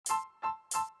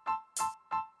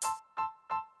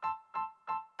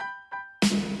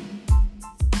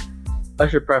I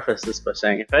should preface this by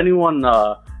saying, if anyone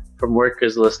from work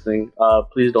is listening,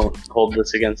 please don't hold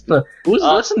this against me. Who's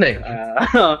listening?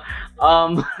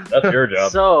 That's your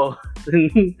job.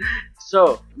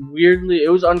 So weirdly, it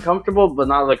was uncomfortable, but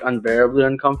not like unbearably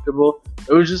uncomfortable.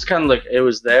 It was just kind of like it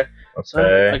was there. Okay.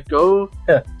 So I go.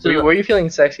 Were you feeling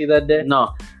sexy that day?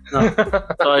 No. So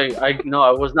I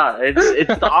was not.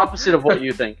 It's the opposite of what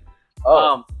you think.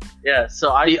 Oh. Yeah. So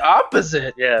The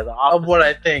opposite. Yeah, the Of opposite. what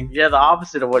I think. Yeah, the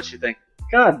opposite of what you think.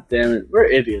 God damn it, we're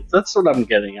idiots. That's what I'm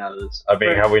getting out of this. I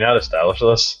mean, have we not established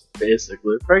this?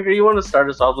 Basically, Frankie, you want to start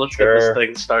us off? Let's get this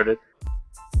thing started.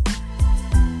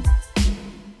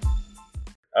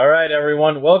 All right,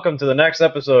 everyone. Welcome to the next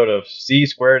episode of C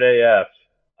Squared AF.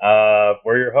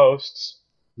 We're your hosts.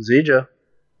 Zija.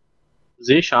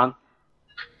 Zishan.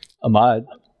 Ahmad.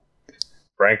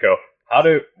 Franco.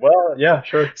 Yeah,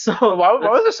 sure. So Why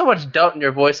was there so much doubt in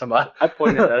your voice, Ahmad? I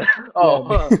pointed at it.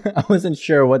 Oh, I wasn't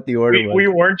sure what the order was. We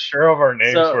weren't sure of our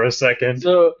names So- for a second.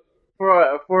 So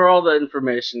for all the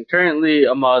information, currently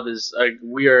Ahmad is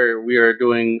we are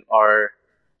doing our.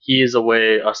 He is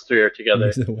away. Us three are together.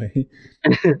 He's away.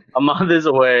 Ahmad is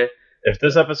away. If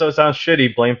this episode sounds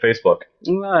shitty, blame Facebook.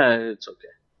 It's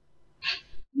okay.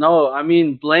 No, I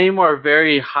mean blame our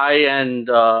very high end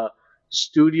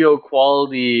studio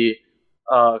quality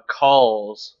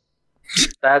calls.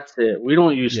 That's it. We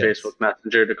don't use Yes. Facebook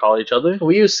Messenger to call each other.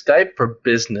 we use Skype for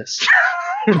business.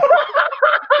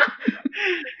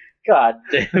 God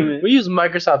damn it. We use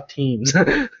Microsoft Teams.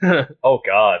 Oh,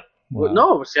 God. Wow.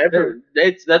 No, Skype for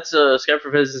that's Skype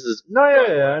for businesses. No,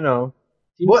 yeah, I know.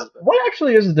 What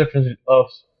actually is the difference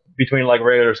between like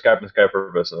regular Skype and Skype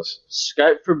for business?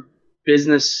 Skype for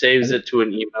business saves it to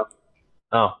an email.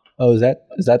 Oh, is that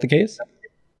the case?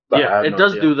 I Yeah, have it no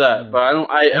does idea. do that, but I don't.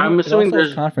 I'm It assuming also has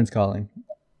there's conference calling.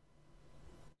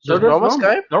 so Does does normal normal.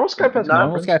 Skype? Normal Skype has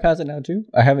Normal Skype has it now too.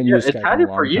 I haven't Yeah, used Skype it's had in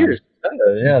a it for long years. time.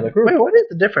 Yeah, the group. Wait, what is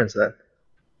the difference then?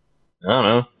 I don't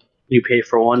know. You pay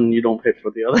for one, and you don't pay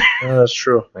for the other. That's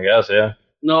true. I guess, yeah.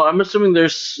 No, I'm assuming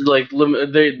there's like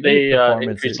limit. They Performance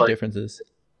increase like differences.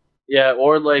 yeah,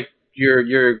 or like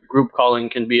your group calling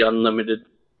can be unlimited,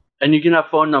 and you can have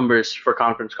phone numbers for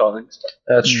conference calling.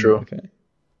 That's true. Okay.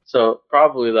 So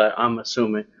probably that I'm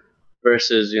assuming,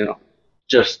 versus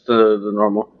just the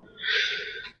normal.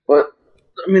 But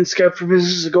I mean, Skype for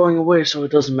Business is going away, so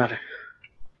it doesn't matter.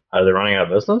 Are they running out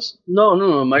of business? No. There's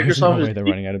no Microsoft way is. they're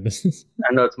running out of business.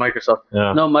 I know it's Microsoft.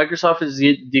 Yeah. No, Microsoft is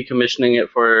decommissioning it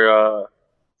for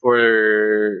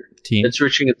Team. it's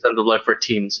reaching its end of life for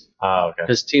Teams. Oh, okay.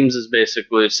 Because Teams is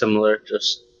basically similar.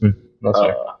 Just That's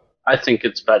fair. I think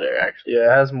it's better actually.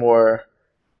 Yeah, it has more.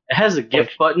 It has a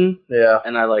gift button, Yeah.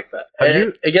 and I like that.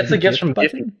 It gets the gifts from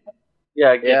Gift Giphy. button?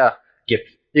 Yeah, gift. Yeah. GIF.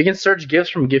 You can search gifts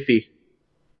from Giphy.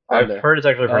 on I've there. heard it's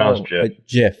actually pronounced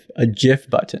GIF. A GIF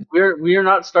button. We are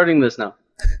not starting this now.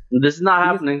 This is not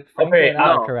happening. Okay,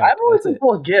 no. correct. I've always That's been it.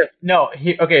 full of GIF. No,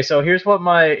 so here's what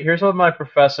my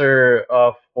professor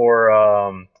for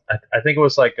I think it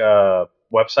was like a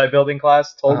website building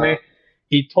class told me.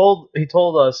 He told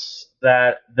us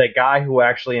that the guy who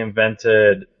actually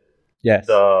invented Yes.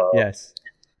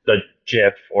 the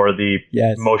GIF or the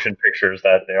Yes. motion pictures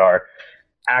that they are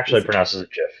actually pronounces it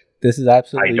GIF. This is I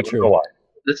absolutely don't true. know why.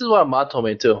 This is what Ahmad told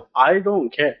me too. I don't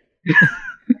care.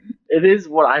 It is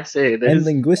what I say. It And is.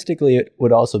 linguistically, it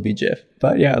would also be GIF.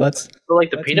 But yeah, let's. So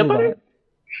like the let's peanut move butter? on.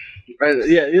 Right,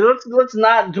 yeah, let's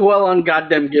not dwell on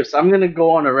goddamn gifts. I'm gonna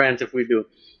go on a rant if we do.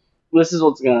 This is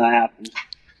what's gonna happen.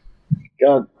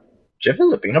 God, GIF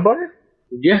is a peanut butter?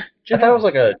 yeah. I thought it was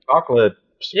like a chocolate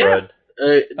spread.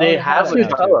 They Oh, have yeah. a Yeah.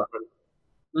 chocolate spread.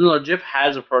 No, Jif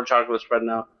has a pro chocolate spread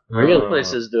now. Real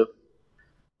places do,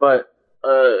 but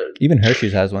Even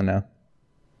Hershey's has one now.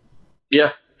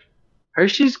 yeah,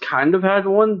 Hershey's kind of had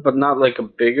one, but not like a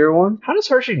bigger one. How does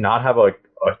Hershey not have a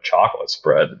chocolate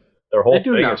spread? Their whole They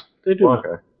do thing now. is They do now.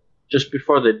 okay. Just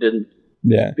before they didn't.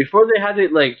 Yeah. Before they had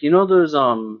it like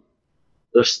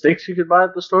those sticks you could buy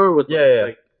at the store with Yeah.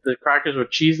 like the crackers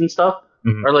with cheese and stuff,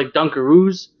 Mhm. or like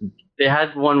Dunkaroos. They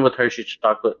had one with Hershey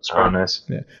chocolate spread. Oh, nice.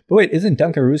 Yeah. But wait, isn't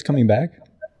Dunkaroos coming back?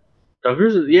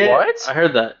 Dunkaroos, yeah. What? I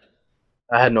heard that.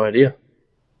 I had no idea.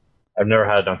 I've never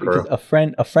had Because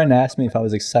Dunkaroo. a friend asked me if I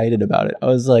was excited about it. I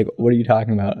was like, "What are you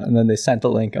talking about?" And then they sent the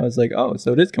link. I was like, "Oh,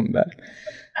 so it is coming back."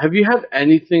 Have you had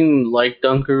anything like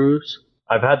Dunkaroos?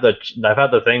 I've had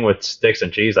the thing with sticks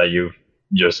and cheese that you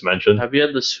just mentioned. Have you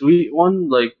had the sweet one,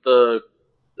 like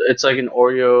it's like an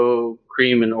Oreo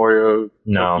cream and Oreo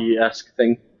No. cookie-esque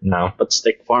thing, No, but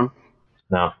stick form?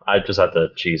 no. I just had the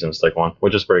cheese and stick one,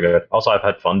 which is pretty good. Also, I've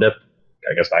had Fun Dip.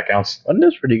 I guess that counts. Fun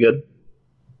Dip's pretty good.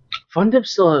 Fun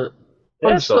Dip's still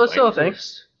Yeah, Still a thing.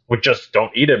 We just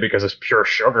don't eat it because it's pure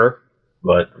sugar.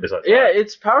 But besides Yeah, that,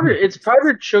 it's powdered. It's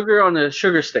powdered sugar on a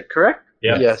sugar stick, correct?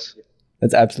 yeah. Yes.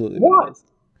 That's absolutely what it is.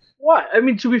 What? I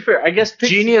mean, to be fair, I guess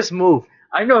Pixie, Genius move.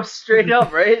 I know, straight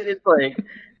up, right? It's like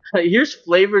here's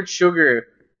flavored sugar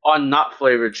on not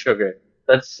flavored sugar.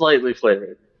 That's slightly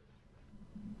flavored.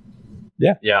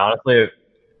 Yeah, honestly.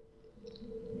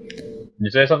 Did you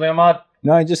say something, Ahmad?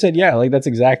 No, I just said yeah. Like that's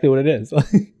exactly what it is.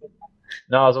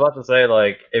 No, I was about to say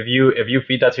like if you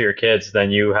feed that to your kids,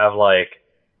 then you have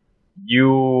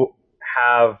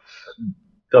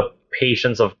the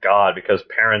patience of God because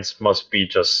parents must be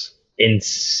just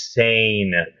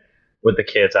insane with the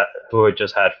kids who had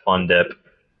just had Fun Dip.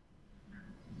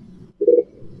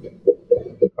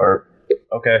 Or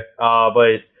okay,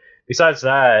 but besides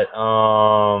that,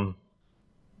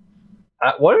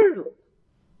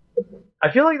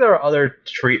 I feel like there are other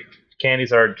candies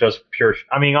that are just pure.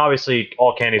 I mean, obviously,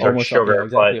 all candies are sugar, yeah,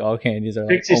 exactly. but All candies are like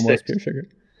Pixie almost sticks. pure sugar.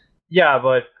 yeah,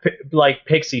 but like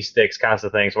pixie sticks kinds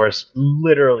of things, where it's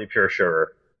literally pure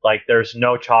sugar. Like, there's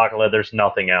no chocolate, there's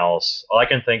nothing else. All I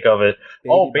can think of it. Baby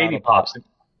Bottle pop. pops.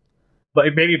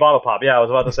 But baby bottle pop. Yeah, I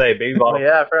was about to say baby Oh bottle.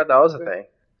 yeah, I forgot that was a thing.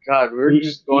 God, we're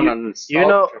just going on this.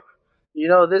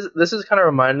 This is kind of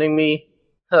reminding me,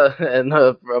 and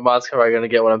Ahmad's probably gonna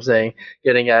get what I'm saying,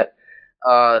 getting at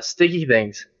sticky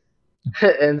things,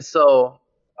 and so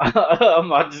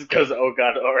Ahmad just goes, "Oh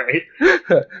God, all right."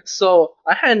 so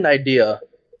I had an idea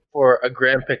for a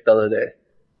gram pick the other day.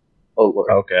 Oh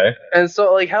Lord. Okay. And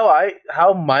so, like,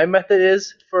 how my method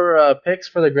is for picks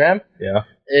for the gram Yeah.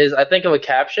 is I think of a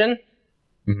caption,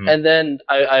 Mhm. and then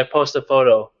I post a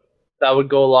photo that would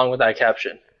go along with that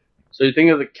caption. So you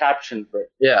think of the caption first?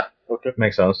 Yeah, Okay.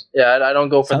 Makes sense. yeah. I don't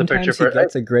go for the Sometimes picture he first,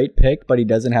 gets a great pick, but he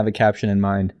doesn't have a caption in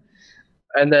mind.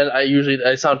 and then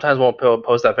I sometimes won't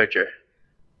post that picture,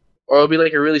 or it'll be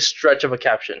like a really stretch of a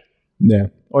caption. Yeah.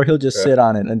 Or he'll just Okay. sit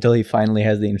on it until he finally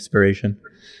has the inspiration.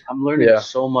 I'm learning Yeah.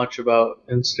 so much about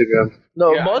Instagram.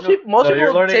 No, Yeah, most I know. people you're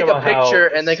will learning take a about how picture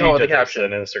and then come up with a CJ takes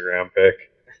caption. an Instagram pic.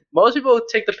 Most people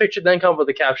take the picture then come up with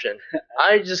a caption.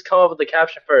 I just come up with the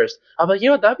caption first. I'm like, you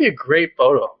know what? That'd be a great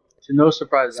photo. To no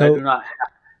surprise, So-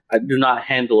 I do not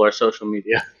handle our social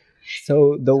media.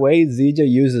 So the way Zija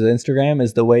uses Instagram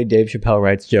is the way Dave Chappelle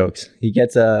writes jokes. He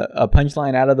gets a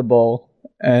punchline out of the bowl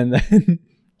and then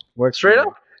works Straight from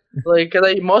up. Like,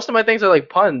 'cause most of my things are like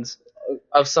puns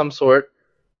of some sort.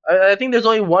 I think there's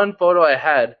only one photo I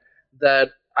had that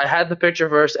I had the picture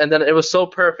first, and then it was so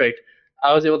perfect,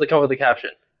 I was able to come up with the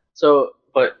caption. So,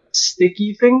 but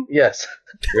sticky thing? Yes.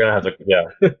 You're gonna have to.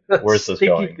 Yeah. Where's this Sticky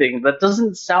going? thing. That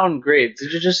doesn't sound great.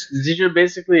 Did you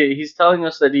basically? He's telling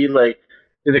us that he like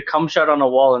did a cum shot on a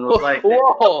wall and was like,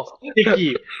 Whoa!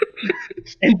 sticky.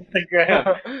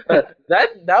 Instagram.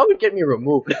 that would get me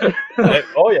removed.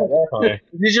 Oh yeah, definitely.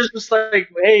 He just was like,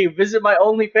 hey, visit my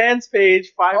OnlyFans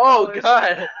page. $5. Oh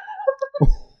God!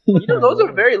 You know, those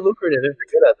are very lucrative if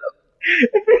you're good at them.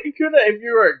 If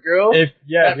you were a girl, If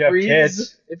that you have breathes-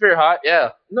 kids. If you're hot, yeah.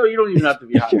 No, you don't even have to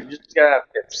be hot. You just gotta have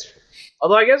kids.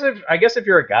 Although I guess if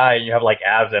you're a guy and you have like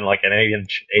abs and like an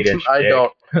 8-inch I dick,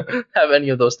 don't have any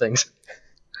of those things.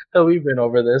 We've been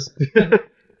over this.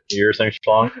 you're saying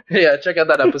strong. Yeah, check out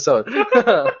that episode.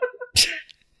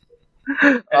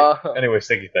 Anyway,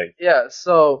 sticky thing. Yeah,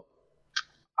 so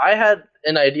I had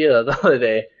an idea the other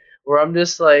day where I'm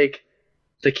just like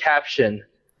the caption.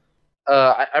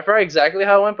 I forgot exactly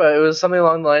how it went, but it was something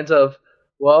along the lines of,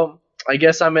 well, I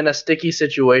guess I'm in a sticky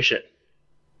situation.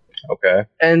 Okay.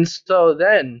 And so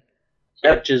then, He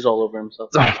had jizz all over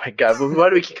himself. oh my God, why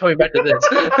do we keep coming back to this?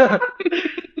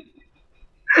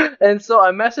 And so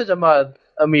I messaged Ahmad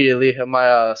immediately,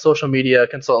 my social media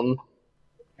consultant.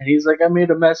 And he's like, I made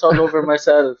a mess all over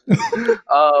myself.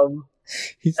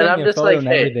 He And sent I'm me a just photo like, and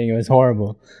hey. everything. It was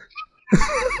horrible.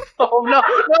 Oh no!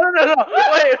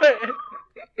 Wait.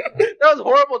 That was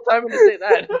horrible timing to say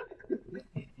that.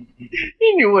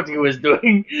 He knew what he was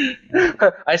doing.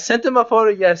 I sent him a photo,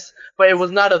 yes, but it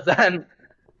was not of that.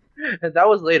 And that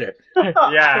was later. Yeah,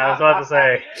 I was about to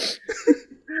say.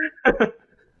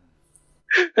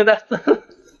 And that's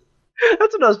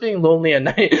when I was being lonely at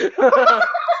night.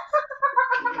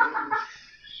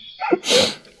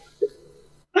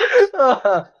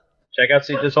 Check out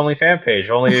this OnlyFans page.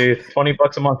 Only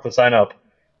 $20 a month to sign up.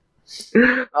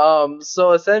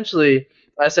 So essentially,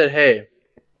 I said, hey,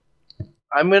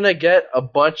 I'm going to get a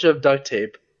bunch of duct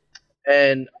tape,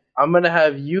 and I'm going to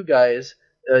have you guys,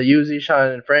 you,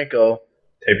 Zishan, and Franco,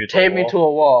 tape me to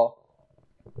a wall.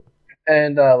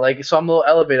 And, so I'm a little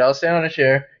elevated. I'll stand on a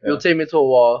chair, you'll tape me to a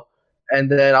wall,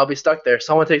 and then I'll be stuck there.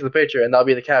 Someone takes the picture, and that'll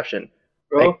be the caption.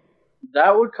 Bro,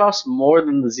 that would cost more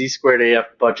than the Z squared AF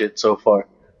budget so far.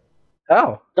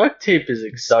 How? Duct tape is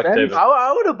expensive. tape.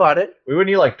 I would have bought it. We would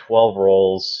need like 12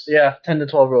 rolls. Yeah, 10 to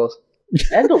 12 rolls.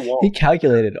 And a wall. He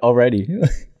calculated already.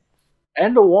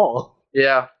 And a wall.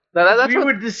 Yeah. That's we what,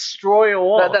 would destroy a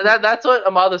wall. that's what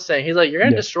Amada's saying. He's like, you're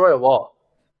gonna Yeah. destroy a wall.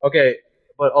 Okay,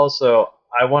 but also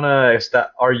I want to.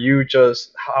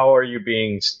 How are you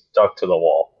being stuck to the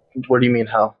wall? What do you mean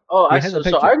how? Oh, He I has a so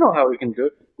picture. I know how we can do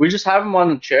it. We just have him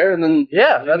on a chair and then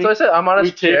Yeah, that's what I said. I'm on we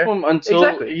his tape chair. him until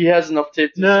Exactly. he has enough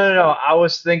tape. To No. I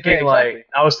was thinking Yeah, exactly.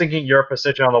 I was thinking your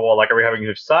position on the wall. Like, are we having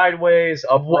you sideways,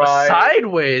 What, upright?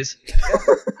 sideways?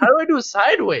 How do I do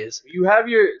sideways? You have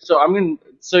your.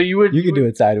 So you would. You could do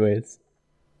it sideways.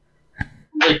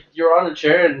 Like you're on a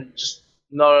chair and just.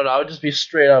 No. I would just be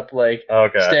straight up, like,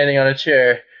 Okay. standing on a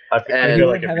chair. I feel, And- I He feel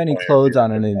doesn't like have it'd be any funnier clothes if you on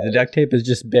did underneath. The that. duct tape is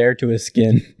just bare to his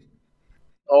skin.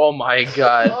 Oh my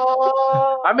god.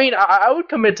 Oh. I mean, I would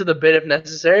commit to the bit if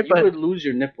necessary, You but would lose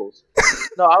your nipples.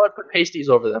 no, I would put pasties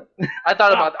over them. I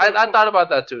thought about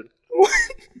that too.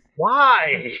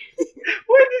 Why?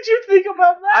 What did you think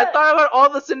about I that? thought about all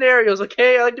the scenarios.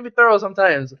 Okay, I like to be thorough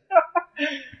sometimes.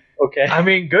 Okay. I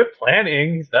mean, good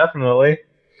planning, definitely.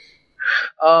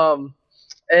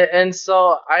 And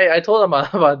so I told him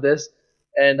about this,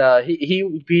 and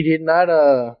he did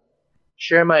not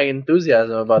share my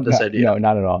enthusiasm about this idea. No,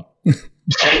 not at all.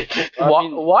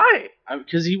 Why?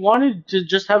 Because he wanted to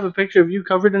just have a picture of you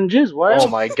covered in jizz. Why? Oh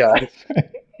my god.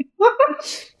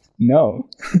 No,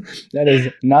 that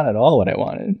is not at all what I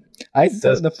wanted.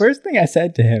 So the first thing I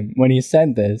said to him when he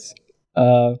sent this,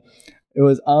 it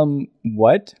was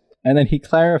what? And then he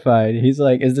clarified. He's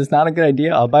like, "Is this not a good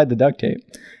idea? I'll buy the duct tape."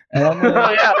 And I'm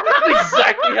like, Yeah, that's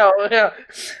exactly how. Yeah.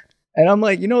 and I'm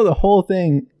like, the whole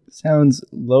thing sounds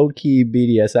low key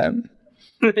BDSM.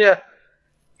 Yeah.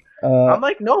 Uh, I'm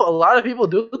like, no, a lot of people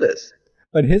do this.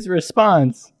 But his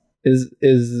response is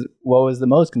what was the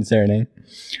most concerning.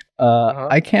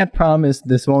 I can't promise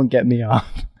this won't get me off.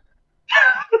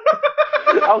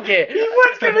 Okay. He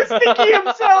was gonna sticky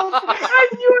himself. I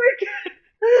knew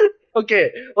it.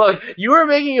 Okay, look, you were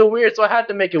making it weird, so I had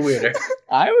to make it weirder.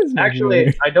 I was making Actually,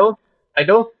 weird. I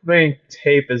don't think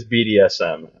tape is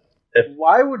BDSM.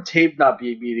 Why would tape not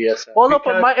be BDSM? Well, no, but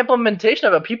Because- my implementation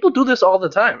of it, people do this all the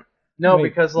time. No, Wait,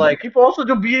 because like People also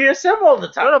do BDSM all the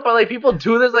time. No, but like people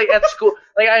do this like at school.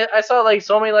 Like I saw like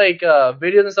so many like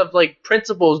videos and stuff like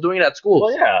principals doing it at schools.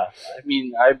 well, yeah. I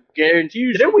mean, I guarantee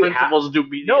you, Didn't some we principals do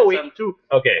BDSM No, we- too.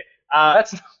 Okay.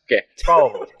 That's okay.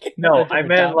 Probably. No, I Different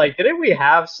meant topic. like, didn't we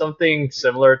have something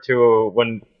similar to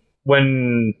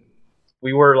when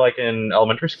we were like in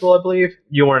elementary school? I believe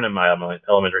you weren't in my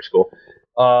elementary school,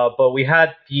 but we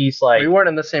had these like. We weren't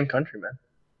in the same country,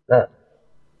 man.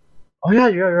 Oh yeah,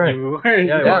 you're right. Yeah, we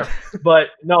Yeah. were. But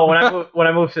no, when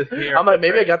I moved to here, I'm like,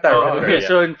 maybe I got that Oh, wrong. okay. Okay,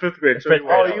 so in fifth grade. So Fifth you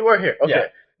grade. were- Oh, you were here. Okay. Yeah.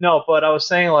 No, but I was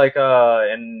saying like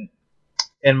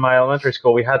in my elementary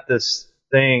school we had this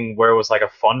thing where it was like a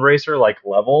fundraiser, like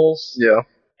levels. Yeah.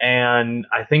 And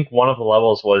I think one of the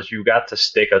levels was you got to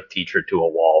stick a teacher to a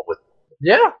wall with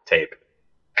Yeah. tape.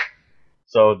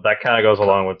 So that kind of goes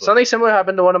along with Something similar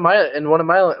happened to one of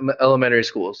my elementary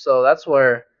schools. So that's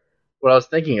what I was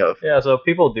thinking of. yeah. So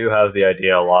people do have the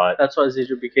idea a lot. That's why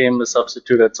Zidro became a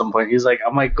substitute at some point. He's like,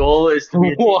 my goal is to be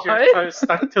a teacher What?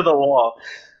 stuck to the wall.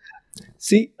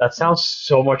 See, That sounds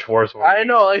so much worse. When I we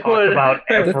know, like talk what? about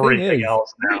thing everything is-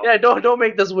 else now. Yeah, don't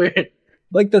make this weird.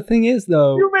 like the thing is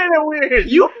though, You made it weird.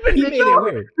 You he made it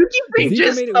weird. You keep being Zika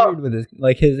just made it weird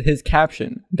with his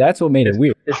caption. That's what made it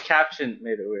weird. His caption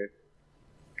made it weird.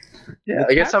 Yeah,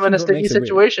 The I guess I'm in a caption's what sticky makes it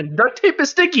weird. situation. Duct tape is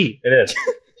sticky. It is.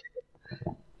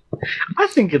 I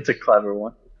think it's a clever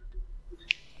one.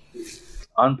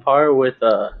 On par with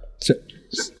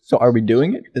So are we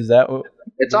doing it? Is that what?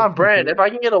 It's on brand. If I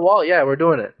can get a wall, yeah, we're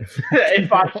doing it.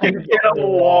 if I can get a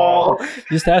wall.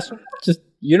 Just ask. Just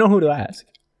you know who to ask.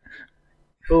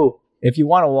 Ooh. If you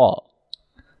want a wall,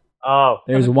 Oh,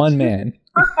 there's one man.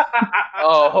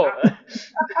 Oh.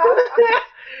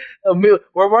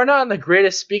 We're not on the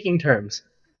greatest speaking terms.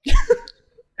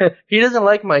 He doesn't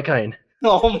like my kind.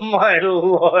 Oh my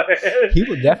lord. He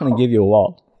will definitely give you a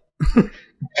wall.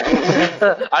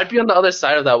 I'd be on the other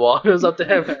side of that wall. It was up to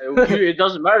him. It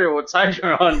doesn't matter what side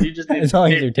you're on. You just need As to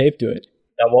long as tape. you're taped to it.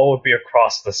 that wall would be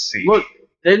across the sea. Look,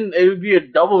 then it would be a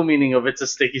double meaning of it's a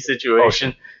sticky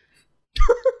situation.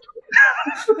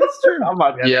 That's true. I'm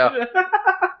not gonna Yeah.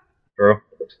 True.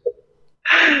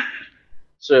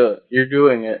 So you're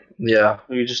doing it. Yeah.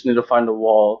 You just need to find a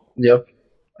wall. Yep.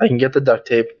 I can get the duct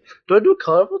tape. Do I do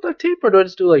colorful duct tape or do I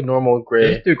just do like normal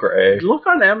gray? Just do gray. Look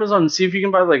on Amazon and see if you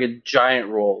can buy like a giant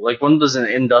roll, like one of those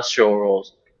industrial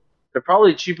rolls. They're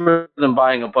probably cheaper than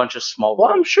buying a bunch of small Well,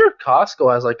 I'm ones. sure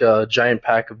Costco has like a giant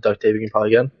pack of duct tape you can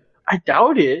probably get. I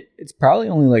doubt it. It's probably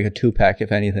only like a 2-pack,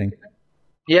 if anything.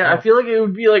 Yeah, I feel like it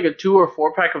would be like a 2 or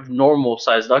 4 pack of normal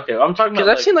size duct tape. I'm talking Because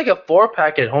about I've seen like a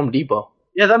 4-pack at Home Depot.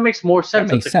 yeah, that makes more That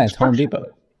sense. makes It's a sense. Home construction-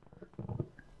 Depot.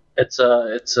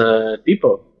 It's a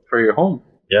depot for your home.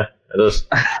 Yeah, it is.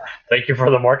 Thank you for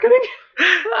the marketing.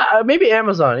 Maybe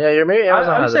Amazon. Yeah, maybe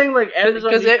Amazon I'm has saying like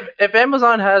Amazon. Because if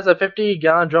Amazon has a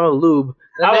 50-gallon drum of lube,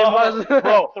 then they must.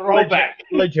 Bro,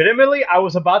 legitimately, I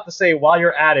was about to say while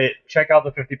you're at it, check out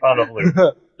the 50-pound of lube.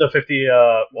 The 50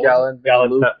 Gallon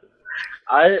lube.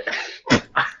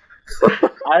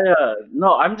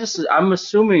 No, I'm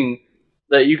assuming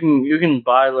that you can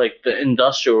buy like the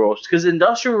industrial rolls because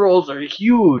industrial rolls are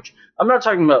huge. I'm not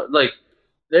talking about like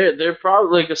they're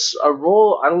probably like a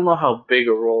roll. I don't know how big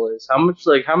a roll is. How much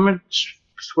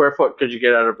square foot could you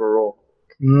get out of a roll?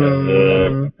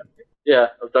 Yeah,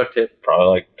 of duct tape. Probably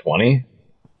like 20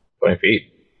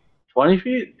 feet. 20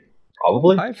 feet?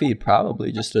 Probably. 5 feet,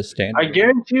 probably just a standard. I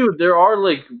guarantee you there are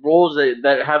like rolls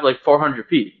that have like 400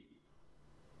 feet.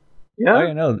 Yeah.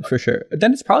 I know for sure.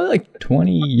 Then it's probably like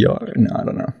 20 yards. No, I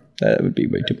don't know. That would be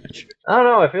way too much. I don't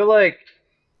know. I feel like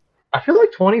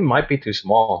 20 might be too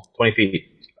small. 20 feet.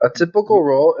 A typical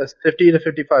roll is 50 to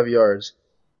 55 yards.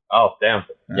 Oh, damn.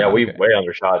 Yeah, we way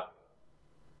undershot.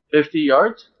 50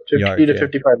 yards? 50 to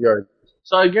 55 yards.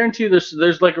 So I guarantee you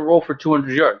there's like a roll for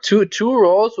 200 yards. Two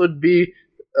rolls would be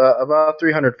about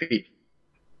 300 feet.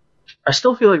 I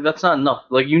still feel like that's not enough.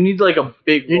 Like you need like a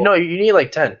big roll. You know, you need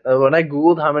like 10. When I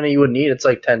googled how many you would need, it's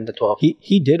like 10 to 12.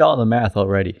 He did all the math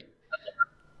already.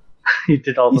 He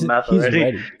did all the math He's already.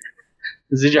 ready.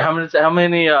 Zidja, how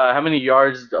many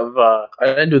yards of I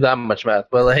didn't do that much math,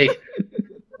 but like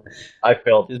I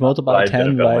failed. Just multiply I did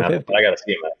 10 fail by math, 50. but I got to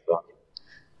see math.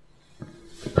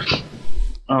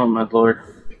 Oh my lord.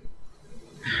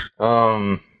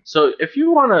 So. So if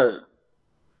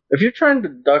you're trying to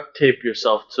duct tape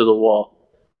yourself to the wall,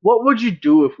 what would you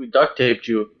do if we duct taped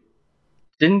you?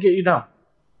 Didn't get you down.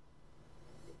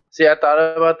 see, I thought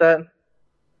about that.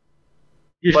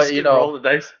 You But, just you gonna know- roll the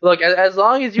dice. Look, as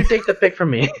long as you take the pick from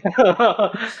me,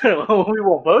 We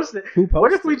won't post it. Who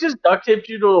What if posted? we just duct taped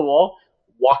you to the wall,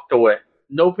 walked away,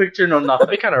 no picture, no that'd nothing?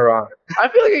 be kind of wrong. I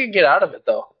feel like I can get out of it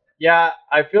though. Yeah,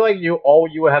 I feel like all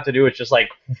you would have to do is just like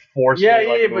force. Yeah,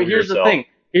 but here's the thing.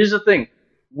 Here's the thing.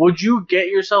 Would you get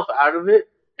yourself out of it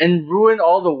and ruin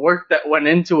all the work that went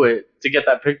into it to get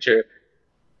that picture?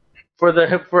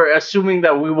 For assuming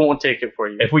that we won't take it for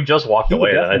you. If we just walked He would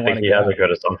away, then I definitely think he wanna has a get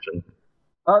good assumption.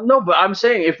 No, but I'm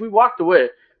saying if we walked away,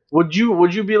 would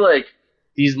you be like,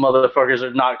 these motherfuckers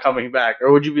are not coming back,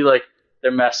 or would you be like,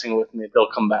 they're messing with me, they'll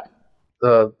come back?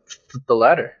 The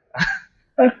latter.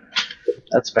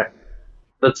 That's fair.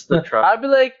 That's the trust. I'd be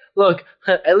like, look,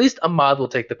 at least Ahmad will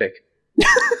take the pick.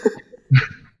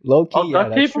 Low key, I'll yeah, duct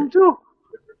that's tape true. him too.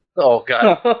 Oh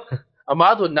god,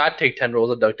 Ahmad would not take 10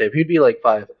 rolls of duct tape. He'd be like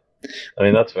 5. I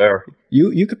mean, that's fair.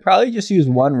 You could probably just use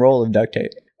one roll of duct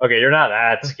tape. Okay, you're not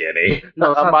that skinny.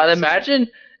 No, Ahmad, imagine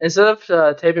instead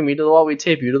of taping me to the wall, we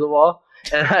tape you to the wall.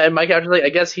 And my captain's like, I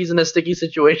guess he's in a sticky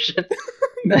situation.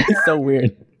 That's so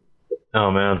weird.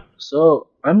 Oh man. So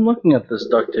I'm looking at this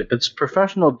duct tape. It's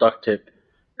professional duct tape.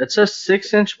 It says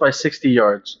 6" by 60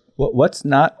 yards. What's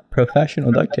not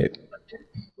professional duct tape?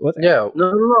 What? Yeah,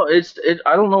 No.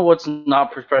 I don't know what's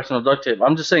not professional duct tape.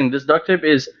 I'm just saying this duct tape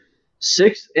is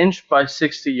 6" by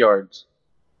 60 yards.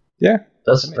 Yeah.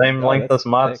 That's the same Oh, length that's as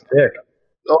Mod's thick. dick.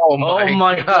 Oh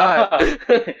my god.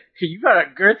 You got a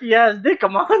girthy ass dick,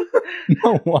 come on.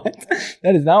 No, what?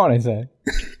 That is not what I said.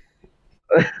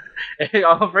 Hey,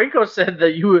 Franco said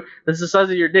that that's the size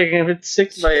of your dick, and if it's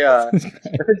 6"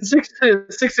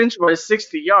 by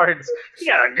 60 yards, you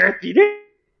got a girthy dick.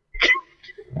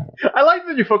 I like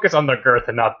that you focus on the girth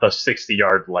and not the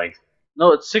 60-yard length.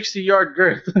 No, it's 60-yard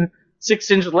girth,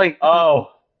 6" length.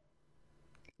 Oh.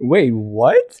 Wait,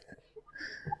 what?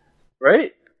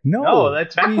 Right? No,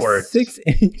 that's it'd be backwards. 6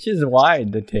 inches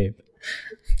wide, the tape.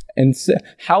 And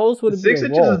how else would it 6 be a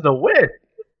inches roll? is the width.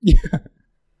 Yeah.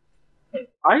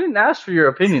 I didn't ask for your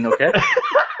opinion, okay?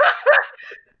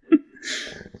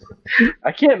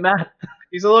 I can't math.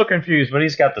 He's a little confused, but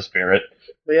he's got the spirit.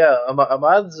 But yeah,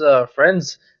 Ahmad's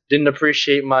friends didn't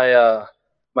appreciate my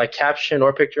my caption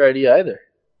or picture idea either.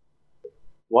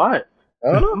 Why?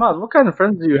 I don't know. Come on, what kind of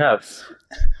friends do you have?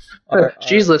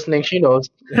 She's listening. She knows.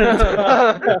 And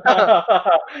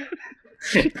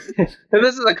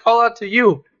this is a call out to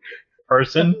you.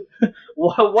 Person.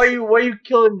 Why you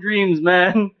killing dreams,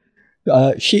 man?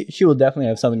 She will definitely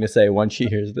have something to say once she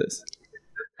hears this.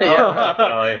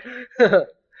 Yeah.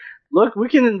 Look, we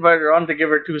can invite her on to give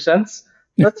her 2 cents.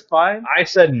 That's fine. I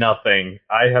said nothing.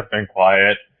 I have been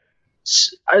quiet.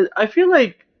 I feel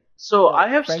like So I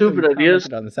have Franco, stupid you ideas.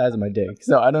 commented on the size of my dick,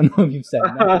 so I don't know if you've said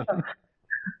nothing.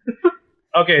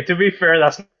 Okay, to be fair,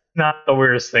 that's not the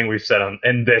weirdest thing we've said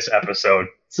in this episode.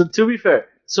 So to be fair,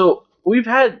 so we've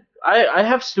had I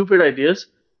have stupid ideas,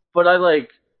 but I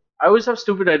always have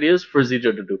stupid ideas for Zijo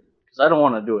to do because I don't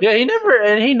want to do it. Yeah,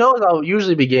 he knows I'll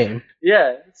usually be game.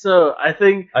 Yeah. So I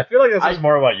think I feel like this is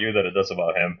more about you than it does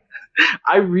about him.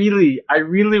 I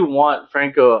really want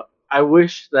Franco. I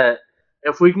wish that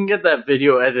if we can get that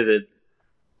video edited,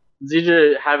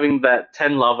 Zijo having that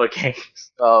 10 lava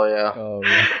cakes. Oh yeah. Oh,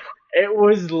 yeah. It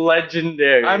was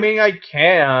legendary. I mean, I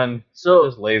can. so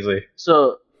Just lazy.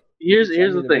 so here's Send me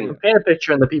the the thing. video. Paint a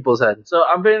picture in the people's head. So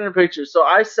I'm painting a picture. So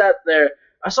I sat there.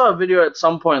 I saw a video at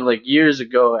some point, like years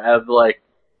ago, of like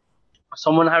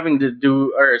someone having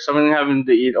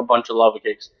to eat a bunch of lava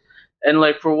cakes, and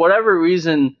like for whatever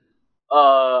reason,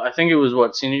 I think it was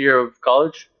senior year of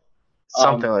college,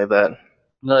 Something like that.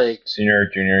 like Senior,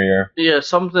 junior year. yeah,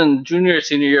 something junior or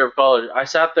senior year of college. I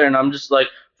sat there and I'm just like,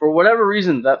 for whatever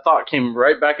reason, that thought came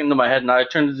right back into my head, and I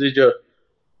turned to Zijo.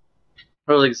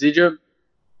 I was like, Zijo,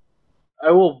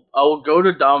 I will go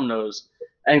to Domino's,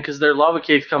 and because their lava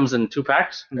cake comes in 2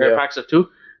 packs, or Yeah. packs of 2,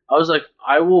 I was like,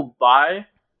 I will buy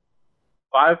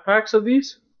 5 packs of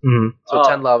these, Mm-hmm. So Oh,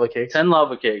 10 lava cakes. 10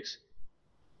 lava cakes.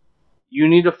 You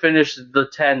need to finish the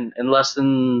 10 in less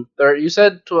than 30. You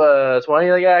said 20.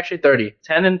 Like actually 30.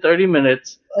 10 in 30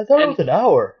 minutes. I thought it was an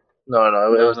hour. No,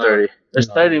 it was No. 30. There's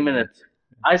 30 minutes.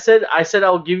 I said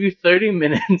I'll give you 30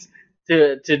 minutes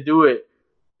to do it.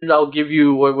 And I'll give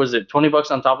you, what was it, $20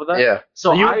 on top of that? Yeah.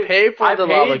 So you I pay for the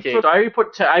lava cake. So I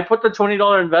put the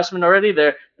 $20 investment already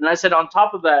there, and I said on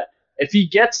top of that, if he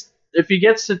gets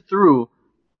it through,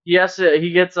 he gets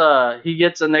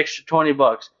an extra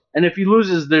 $20, and if he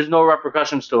loses, there's no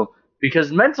repercussions to him,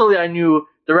 because mentally I knew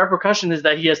the repercussion is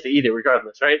that he has to eat it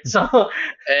regardless, right? So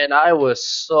And I was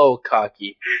so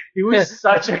cocky. he was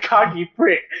such a cocky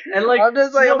prick, and like I'm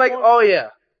just like, oh yeah,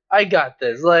 I got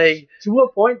this. Like, to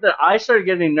a point that I started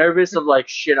getting nervous of like,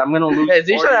 shit, I'm gonna lose. hey,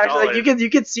 Zishan actually, $40. like, you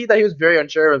could see that he was very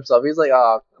unsure of himself. He's like,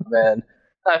 oh man,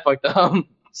 I fucked up.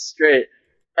 Straight.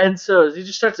 And so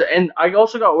Zijo starts to, and I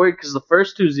also got worried because the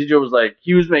first 2 Zijo was like,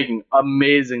 he was making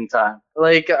amazing time.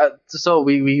 Like, so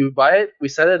we buy it, we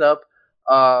set it up.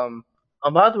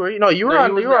 Ahmad, you were No,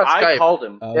 on he was Skype. I called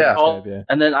him. Oh, Yeah. Skype, yeah.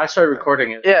 And then I started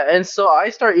recording it. Yeah, and so I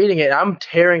start eating it. And I'm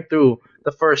tearing through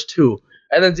the first 2,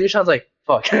 and then Zishan's like,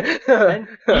 "Fuck." And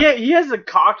he has the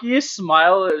cockiest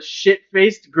smile, a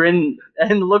shit-faced grin,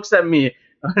 and looks at me.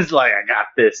 I was like, I got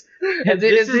this. And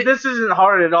this isn't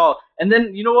hard at all. And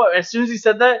then, you know what? As soon as he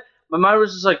said that, my mind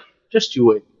was just like, just you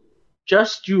wait.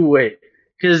 Just you wait.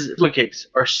 Because lava cakes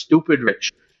are stupid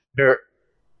rich. They're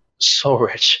so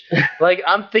rich. Like,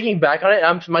 I'm thinking back on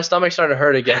it, my stomach's starting to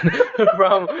hurt again.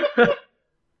 From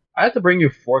I had to bring you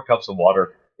 4 cups of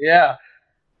water. yeah,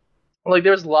 like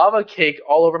there's lava cake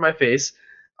all over my face.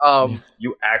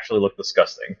 You actually look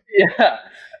disgusting. Yeah,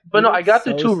 but You no, look I got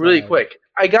through so 2 really sad. quick.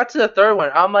 I got to the 3rd one.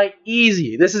 I'm like,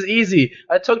 easy. This is easy.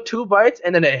 I took 2 bites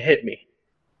and then it hit me.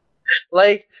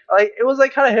 Like it was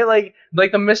like kind of hit like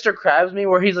the Mr. Krabs me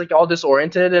where he's like all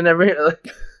disoriented and everything. Like,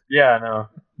 Yeah,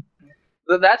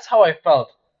 no. that's how I felt,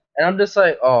 and I'm just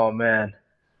like, oh man.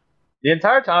 The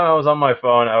entire time I was on my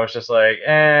phone, I was just like,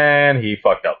 and he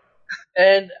fucked up.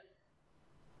 And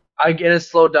I get it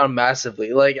slowed down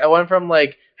massively. Like I went from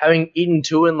like having eaten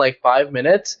 2 in like 5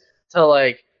 minutes to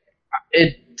like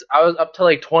I was up to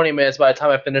like 20 minutes by the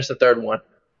time I finished the 3rd one.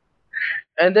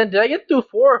 And then did I get through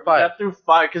 4 or 5? I got through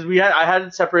 5 because I had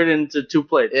it separated into 2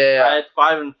 plates. Yeah. I had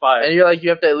 5 and 5. And you're like, you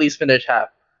have to at least finish half.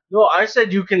 No, I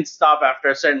said you can stop after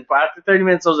a certain. After 30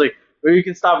 minutes, I was like, well, you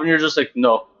can stop, and you're just like,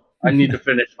 no, I need to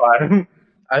finish 5.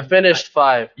 I finished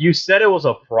 5, You said it was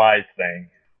a pride thing.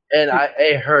 and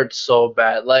it hurt so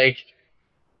bad. Like,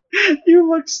 You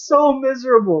look so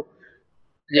miserable.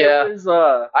 yeah, It was,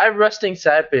 I have resting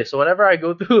sad face, so whenever I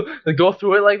go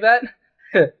through it like that,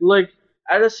 like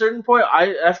at a certain point,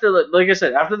 like I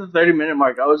said, after the 30-minute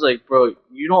mark, I was like, bro,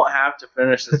 you don't have to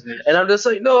finish this. and I'm just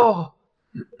like, no,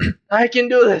 I can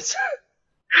do this.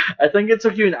 I think it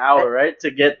took you an hour, right,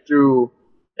 to get through.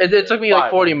 It took me like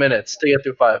 5. 40 minutes to get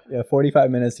through 5. Yeah,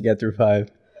 45 minutes to get through 5.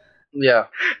 Yeah,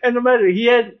 And no matter, he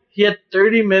had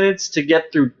 30 minutes to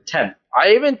get through 10.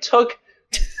 I even took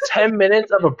 10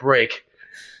 minutes of a break,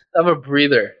 of a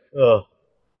breather. Ugh.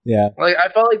 Yeah. Like I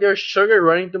felt like there was sugar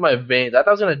running through my veins. I thought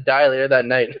I was gonna die later that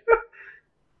night.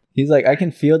 He's like, I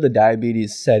can feel the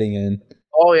diabetes setting in.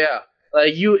 Oh yeah,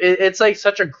 like it's like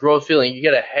such a gross feeling. You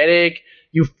get a headache.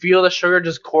 You feel the sugar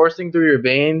just coursing through your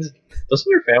veins. Doesn't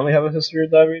your family have a history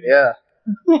of diabetes? Yeah.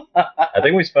 I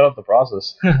think we sped up the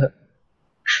process.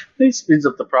 He speeds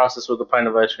up the process with a pint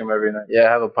of ice cream every night. Yeah,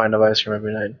 I have a pint of ice cream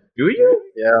every night. Do you?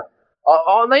 Yeah.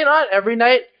 All night, not every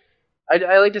night.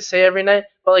 I like to say every night,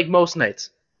 but like most nights.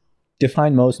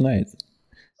 Define most nights.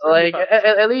 Like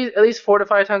at least 4 to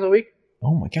 5 times a week.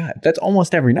 Oh my god, that's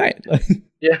almost every night.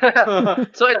 Yeah.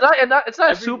 So it's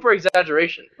not super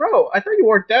exaggeration. Bro, I thought you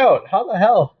worked out. How the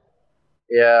hell?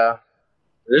 Yeah.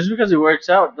 Just because he works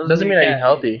out Doesn't mean I eat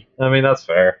healthy. I mean, that's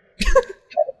fair.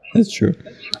 That's true.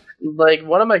 Like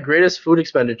one of my greatest food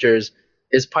expenditures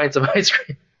is pints of ice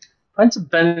cream, Pints of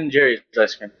Ben and Jerry's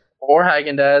ice cream. or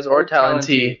Haagen-Dazs, or Talon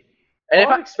tea. And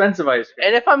All expensive ice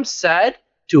cream. if I'm sad,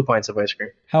 2 pints of ice cream,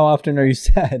 How often are you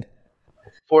sad?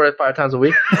 4 to 5 times a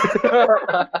week.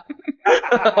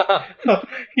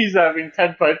 He's having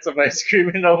 10 pints of ice cream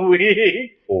in a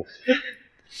week.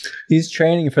 He's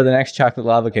training for the next chocolate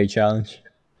lava cake challenge.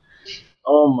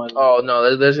 Oh my god. Oh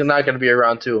no, there's not going to be a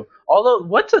round 2. Although,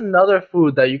 what's another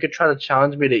food that you could try to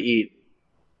challenge me to eat?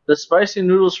 The spicy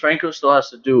noodles Franco still has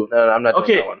to do. No, I'm not doing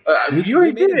Okay, that one. you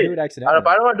already made did him do it. it I accidentally.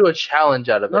 don't want to do a challenge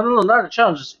out of it. No, not a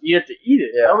challenge. Just you have to eat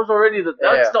it. Yeah. That was already that's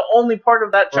Yeah. the only part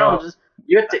of that Bro. challenge. Is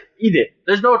you have to eat it.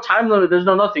 There's no time limit. There's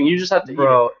no nothing. You just have to eat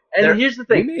Bro, it. And there- here's the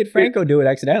We thing. made Franco do it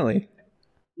accidentally.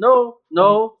 No,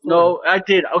 I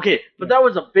did. Okay, but that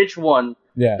was a bitch one.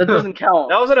 Yeah. That doesn't count.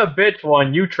 that wasn't a bitch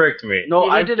one. You tricked me. No,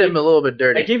 I did him a little bit I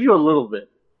dirty. gave you a little bit.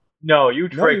 No, you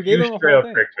tricked. gave You him a straight whole up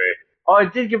thing. tricked me. Oh, I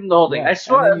did give him the whole thing. Yeah, I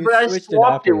swear, and then you but I switched it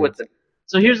swapped it with afterwards. him.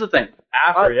 So here's the thing.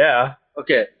 After, yeah.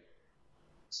 Okay,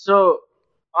 so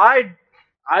I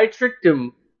tricked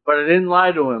him, but I didn't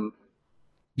lie to him.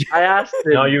 I asked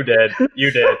him. No, you did.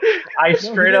 You did. I he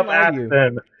straight didn't up lie to asked you.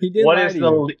 him, He didn't what lie is to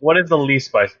the you. what is the least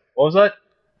spicy? What was that?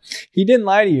 He didn't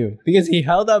lie to you because he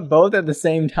held up both at the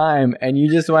same time and you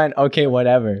just went, okay,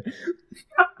 whatever.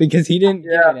 Because he didn't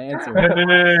give an answer.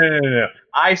 No.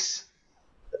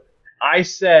 I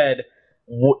said,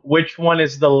 which one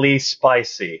is the least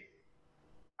spicy?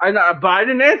 I know, but I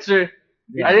didn't answer.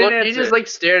 Yeah. I didn't He answer. just like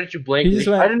stared at you He blankly. just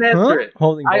went, I didn't answer it.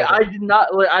 Holding both I up. did not.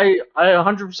 I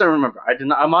 100% remember. I did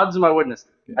not. Ahmad's my witness.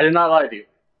 I did not lie to you.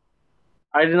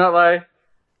 I did not lie.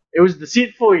 It was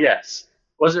deceitful. Yes.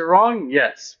 Was it wrong?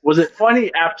 Yes. Was it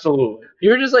funny? Absolutely.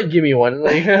 You were just like, give me one.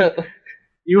 Like,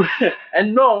 You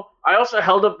and no. I also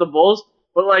held up the bowls,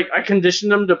 but like I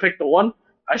conditioned them to pick the one.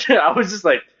 I was just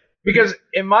like, Because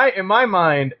in my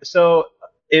mind, so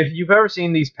if you've ever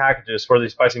seen these packages for the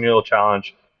spicy noodle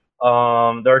challenge, there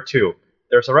are two.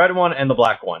 There's the red one and the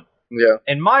black one. yeah.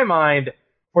 In my mind,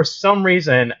 for some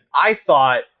reason, I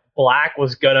thought black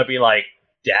was gonna be like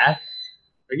death.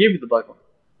 I gave you the black one.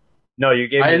 No, you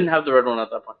gave I me. didn't have the red one at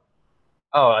that point.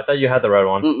 Oh, I thought you had the red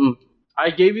one. Mm-mm. I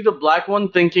gave you the black one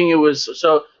thinking it was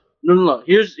so. No.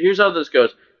 Here's how this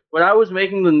goes. When I was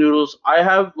making the noodles, I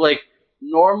have like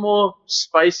normal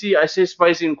spicy. I say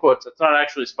spicy in quotes. It's not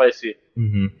actually spicy.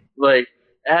 Mm-hmm. Like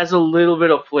it has a little bit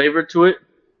of flavor to it,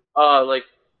 like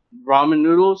ramen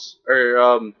noodles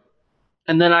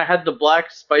and then I had the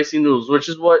black spicy noodles, which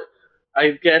is what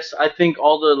I think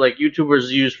all the like YouTubers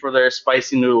use for their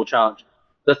spicy noodle challenge.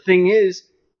 The thing is,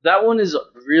 that one is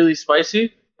really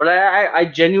spicy, but I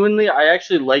genuinely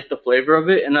actually like the flavor of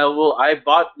it, and I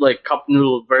bought like cup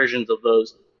noodle versions of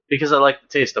those because I like the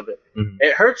taste of it. Mhm.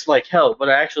 It hurts like hell, but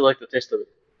I actually like the taste of it.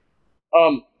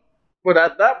 But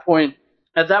at that point,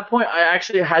 I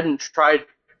actually hadn't tried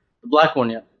the black one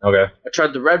yet. Okay. I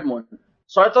tried the red one,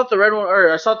 so I thought the red one,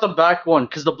 or I thought the black one,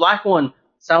 because the black one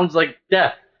sounds like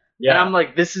death. Yeah. And I'm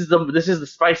like, this is the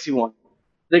spicy one,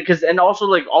 because and also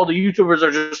like all the YouTubers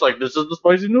are just like, this is the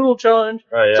spicy noodle challenge.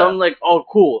 Right, yeah. So I'm like, oh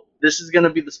cool, this is gonna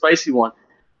be the spicy one.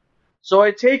 So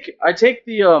I take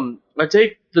the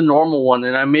normal one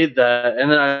and I made that,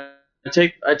 and then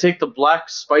I take the black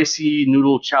spicy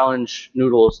noodle challenge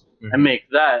noodles and make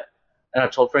that, and I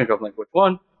told Frank, I'm like, which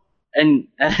one? And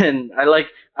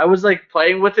I was like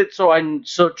playing with it, so I'm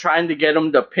trying to get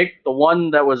him to pick the one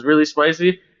that was really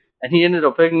spicy, and he ended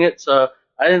up picking it. So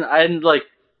I didn't like.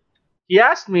 He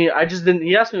asked me,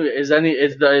 he asked me, is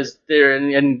there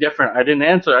any different? I didn't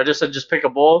answer. I just said, just pick a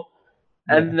bowl,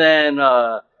 and then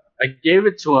I gave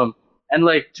it to him. And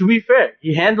like, to be fair,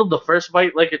 he handled the first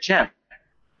bite like a champ,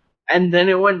 and then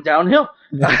it went downhill.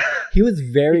 He was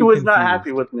very He was confused. not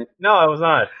happy with me. No, I was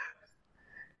not.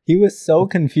 He was so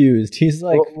confused. He's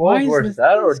like, What why was is worse, this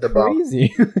that or this the bump?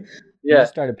 crazy? Yeah,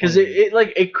 started because playing.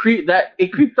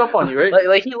 it creeped up on you, right?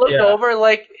 Like he looked Yeah. over,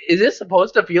 like, is this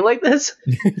supposed to feel like this?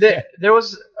 There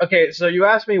was okay. So you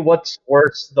asked me what's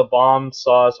worse, the bomb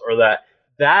sauce or that.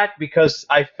 That because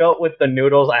I felt with the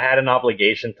noodles, I had an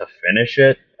obligation to finish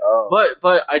it. Oh.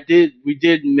 But we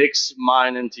did mix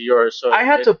mine into yours. So I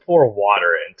had to pour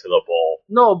water into the bowl.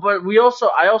 No, but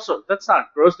I also that's not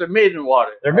gross. They're made in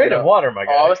water. They're made in water, my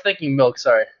guy. Oh, I was thinking milk.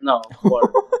 Sorry. No,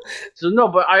 water. So no,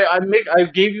 but I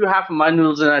gave you half of my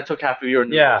noodles and I took half of your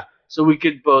noodles. Yeah. So we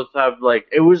could both have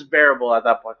it was bearable at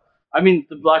that point. I mean,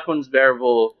 the black one's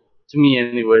bearable to me,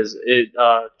 anyways. It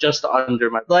just under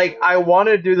my. I want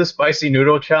to do the spicy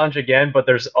noodle challenge again, but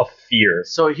there's a fear.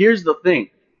 So here's the thing.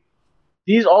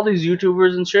 All these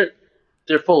YouTubers and shit,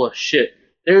 they're full of shit.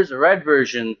 There's a red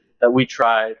version that we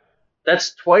tried.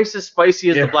 That's twice as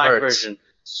spicy as the black version.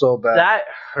 So bad. That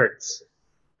hurts.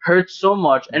 Hurts so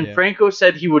much. And Yeah. Franco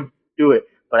said he would do it.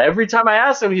 But every time I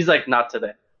asked him, he's like, not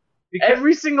today.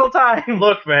 Every single time.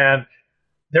 Look, man,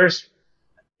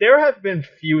 there have been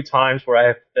few times where I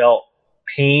have felt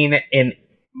pain in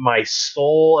my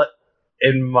soul,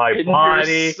 in my In your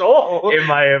body, soul. in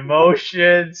my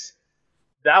emotions.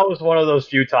 That was one of those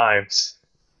few times.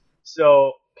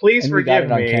 So please And we got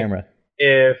forgive it on me camera.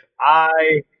 if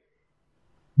I.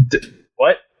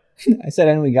 What? I said,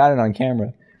 and we got it on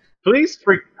camera. Please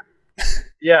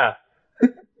Yeah,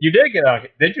 you did get it on.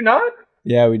 Did you not?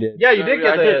 Yeah, we did. Yeah, you did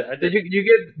get I did.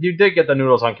 You did get the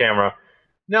noodles on camera.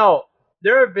 No,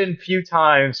 there have been few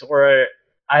times where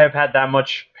I have had that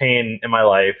much pain in my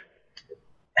life,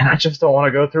 and I just don't want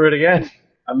to go through it again.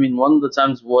 I mean, one of the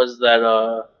times was that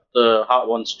the Hot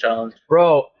Ones challenge.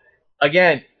 Bro,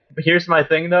 again, here's my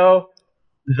thing though.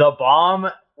 The bomb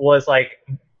was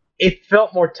it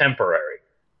felt more temporary.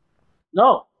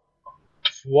 No.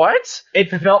 What? It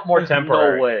felt more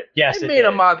temporary. No way. Yes, It it made did.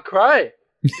 Ahmad cry.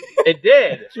 It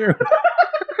did. Sure.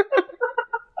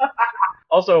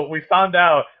 Also, we found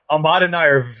out Ahmad and I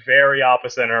are very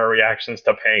opposite in our reactions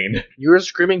to pain. You were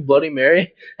screaming Bloody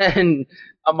Mary, and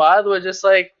Ahmad was just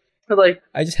like,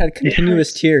 I just had a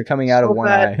continuous tear coming out So of one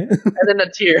bad. eye. and then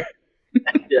a tear.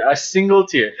 Yeah, a single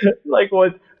tear. Like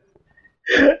what?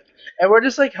 And we're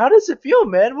just like, how does it feel,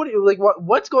 man? What do you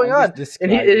what's going I'm on? just And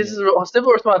describing his it.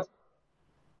 simple response,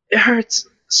 it hurts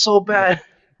so bad.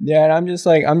 Yeah, and I'm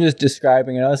just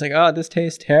describing it. I was like, oh, this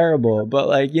tastes terrible.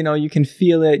 But you can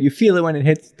feel it. You feel it when it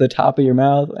hits the top of your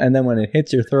mouth and then when it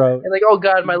hits your throat. And like, oh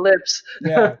god, my lips.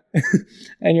 Yeah.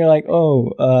 And you're like,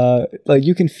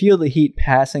 you can feel the heat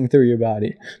passing through your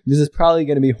body. This is probably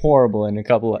going to be horrible in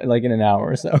in an hour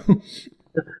or so.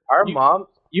 Our mom,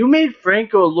 You made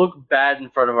Franco look bad in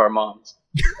front of our moms.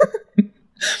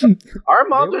 our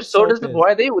moms were are so so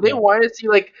disappointed. They Yeah. wanted to see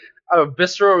like a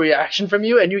visceral reaction from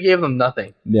you, and you gave them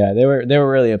nothing. Yeah, they were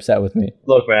really upset with me.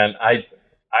 Look, man, I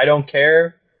don't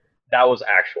care. That was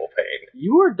actual pain.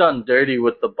 You were done dirty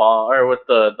with the bomb or with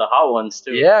the Hot Ones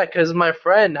too. Yeah, because my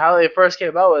friend, how it first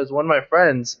came out was one of my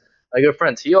friends, my good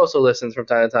friends. He also listens from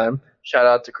time to time. Shout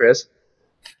out to Chris.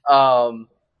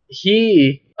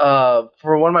 He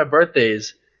for one of my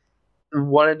birthdays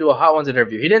wanted to do a Hot Ones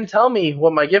interview. He didn't tell me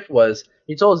what my gift was.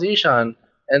 He told Zishan,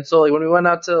 and so when we went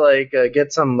out to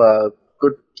get some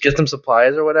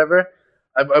supplies or whatever,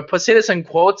 I put say this in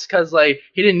quotes because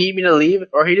he didn't need me to leave,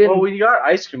 or he didn't. Well, we got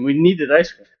ice cream. We needed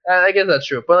ice cream. I guess that's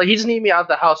true. But he just needed me out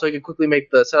the house so he could quickly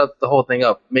set up the whole thing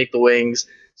up, make the wings,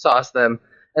 sauce them.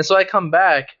 And so I come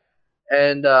back,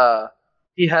 and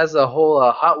he has a whole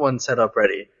Hot One set up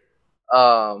ready.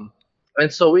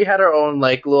 And so we had our own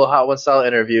little Hot One style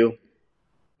interview.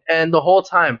 And the whole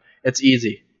time, it's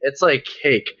easy. It's like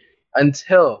cake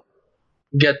until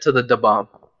get to the bomb.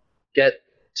 Get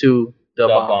to the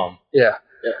bomb. Yeah.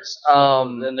 Yes.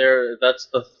 Um, And that's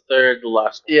the third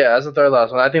last one. Yeah, that's the third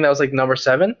last one. I think that was number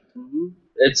 7. Mm-hmm.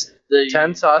 It's the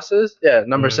 10 sauces? Yeah,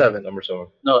 number 7. Number 7.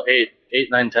 No, 8,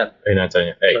 9, 10. 8, 9, 10.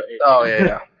 Hey, So 8. Oh,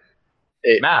 yeah.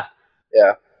 8. math.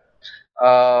 Yeah.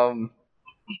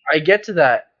 I get to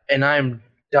that and I'm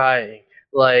dying.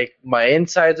 My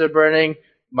insides are burning,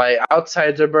 my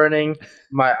outsides are burning,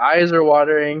 my eyes are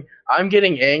watering. I'm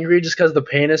getting angry just because the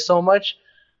pain is so much.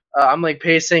 I'm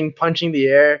pacing, punching the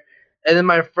air, and then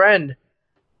my friend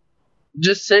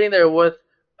just sitting there with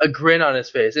a grin on his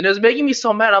face, and it was making me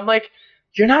so mad. I'm like,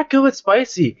 "You're not good with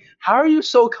spicy. How are you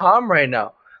so calm right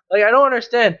now? I don't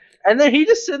understand." And then he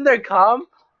just sitting there calm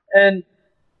and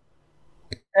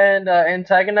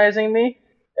antagonizing me.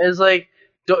 Is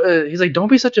he's like, "Don't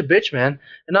be such a bitch, man."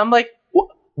 And I'm like,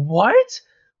 "What?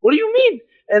 What do you mean?"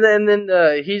 And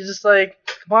then he's just like,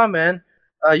 "Come on, man.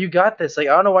 You got this. I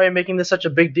don't know why you're making this such a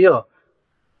big deal."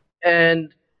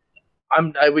 And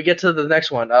we get to the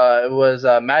next one. It was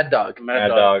Mad Dog, Mad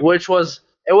Dog. which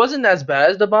it wasn't as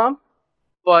bad as the bomb,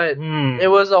 but it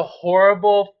was a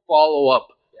horrible follow up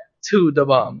to the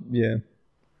bomb. Yeah.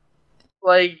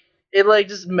 It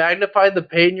just magnified the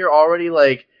pain you're already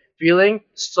feeling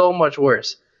so much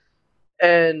worse.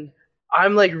 And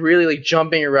I'm like really like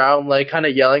jumping around, like kind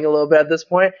of yelling a little bit at this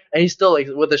point, and he's still like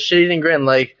with a shit-eating grin,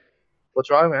 like, "What's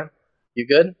wrong, man? You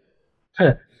good?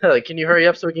 Like, can you hurry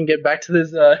up so we can get back to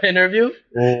this interview?"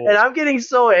 And I'm getting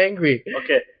so angry.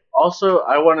 Okay. Also,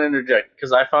 I want to interject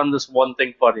because I found this one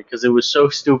thing funny because it was so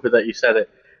stupid that you said it.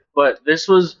 But this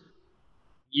was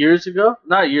years ago,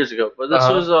 not years ago, but this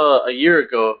was a year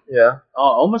ago, Yeah,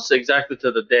 almost exactly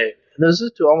to the day. this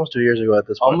is almost 2 years ago at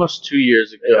this point. Almost 2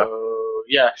 years ago.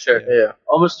 Yeah, sure. Yeah.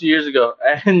 Almost 2 years ago,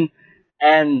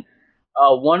 and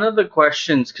one of the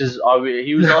questions, because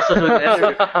he was also doing the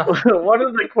interview. One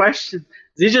of the questions,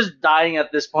 he's just dying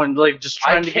at this point, like just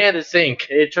trying to get this think.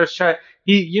 just try.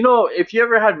 If you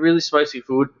ever had really spicy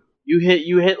food, you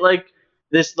hit like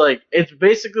this, like it's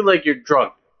basically like you're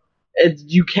drunk.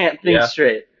 You can't think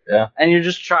straight. Yeah. And you're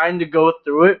just trying to go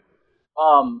through it.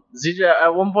 Zija,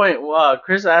 at one point,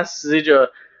 Chris asked Zija,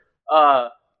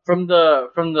 from the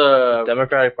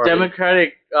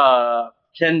Democratic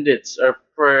candidates or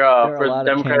for the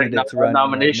Democratic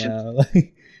nominations.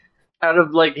 Right out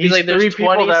of like He's these like, there's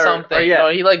 20 something. yeah. No,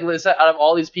 he like lists out of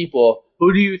all these people.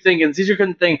 Who do you think? And Zija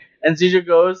couldn't think. And Zija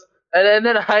goes, And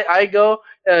then I go,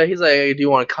 he's like, "Do you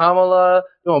want Kamala?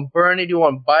 Do you want Bernie? Do you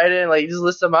want Biden?" Like, he just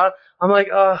lists them out. I'm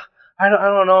like, I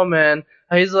don't know, man.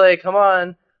 And he's like, "Come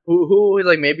on, who?" He's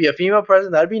like, "Maybe a female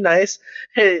president. That'd be nice."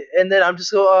 Hey, and then I'm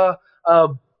just go,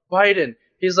 Biden.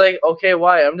 He's like, "Okay,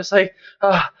 why?" I'm just like,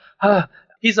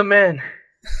 he's a man.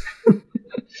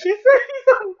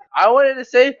 I wanted to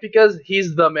say because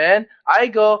he's the man. I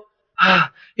go,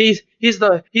 he's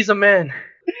a man.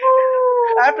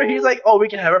 After he's like, "Oh, we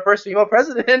can have our first female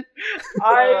president."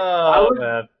 I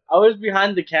was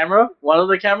behind the camera, one of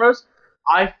the cameras.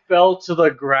 I fell to the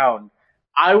ground.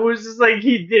 I was just like,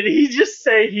 did he just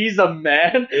say he's a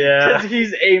man? Yeah. Because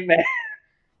he's a man.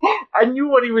 I knew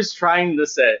what he was trying to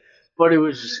say, but it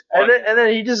was just funny. And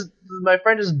then my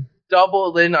friend just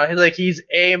doubled in on. He's like, "He's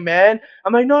a man."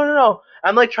 I'm like, no.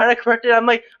 I'm like trying to correct it. I'm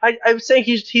like, I'm saying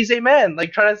he's a man.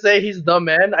 Like trying to say he's the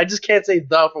man. I just can't say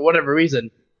the for whatever reason.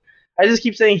 I just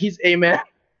keep saying he's a man.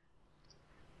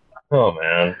 Oh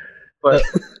man. But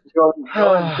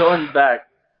going back,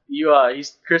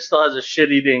 Chris still has a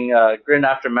shit-eating grin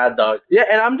after Mad Dog. Yeah,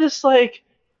 and I'm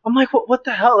like, what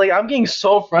the hell? Like, I'm getting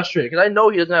so frustrated because I know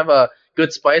he doesn't have a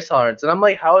good spice tolerance, and I'm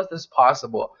like, how is this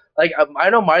possible? Like,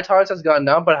 I know my tolerance has gone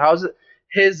down, but how's it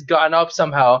his gone up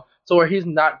somehow so where he's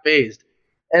not phased?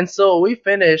 And so we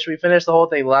finished the whole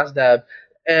thing, last dab,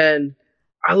 and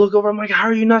I look over, I'm like, how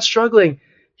are you not struggling?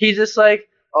 He's just like,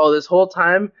 "Oh, this whole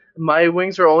time my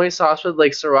wings were only sauced with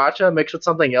like sriracha mixed with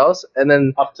something else, and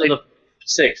then Up to the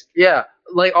 6th. yeah,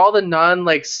 like all the non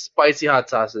like spicy hot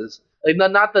sauces, like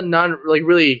not the non like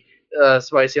really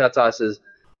spicy hot sauces."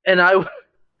 And I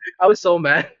was so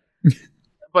mad.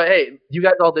 But hey, you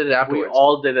guys all did it afterwards. We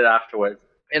all did it afterwards.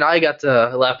 And I got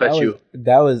to laugh at you.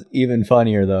 That was even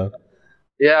funnier though.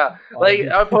 Yeah, like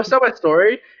I posted on my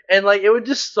story, and like it was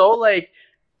just so like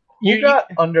You got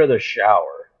under the shower.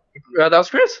 that was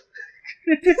Chris.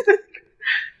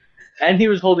 And he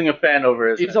was holding a fan over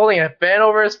his He was holding a fan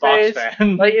over his box face.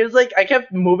 fan. Like it was like I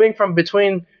kept moving from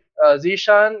between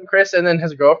Zishan, Chris, and then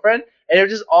his girlfriend, and it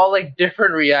was just all like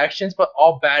different reactions, but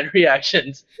all bad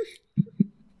reactions.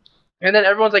 And then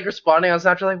everyone's like responding on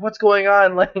Snapchat, like, "What's going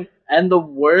on?" Like, And the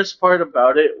worst part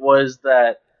about it was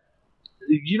that,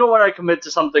 you know what, I commit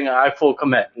to something, I full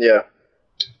commit. yeah,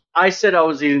 I said I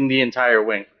was eating the entire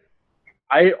wing.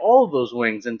 I ate all of those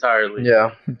wings entirely.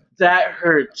 yeah. That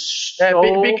hurt so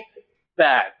Yeah,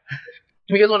 bad.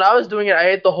 Because when I was doing it, I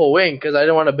ate the whole wing because I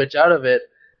didn't want to bitch out of it.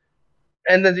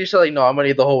 And then Zisha like, "No, I'm gonna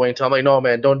eat the whole wing too." I'm like, "No,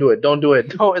 man, don't do it.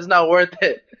 No, it's not worth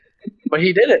it." But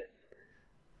he did it.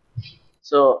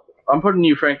 So I'm putting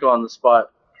you, Franco, on the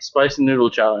spot. Spicy noodle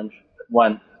challenge.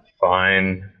 When?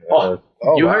 Fine.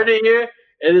 You heard it here.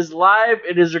 It is live.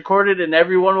 It is recorded, and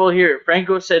everyone will hear it.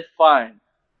 Franco said fine.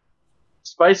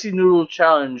 Spicy noodle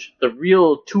challenge, the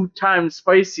real 2-time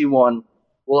spicy one,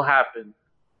 will happen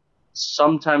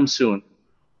sometime soon.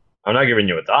 I'm not giving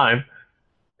you a time.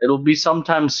 It'll be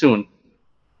sometime soon.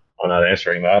 I'm not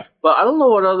answering that. But I don't know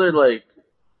what other like.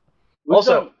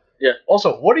 Also,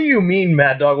 what do you mean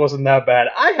Mad Dog wasn't that bad?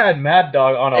 I had Mad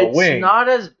Dog on a It's wing. not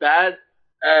as bad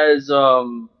as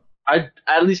I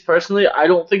at least personally I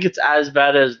don't think it's as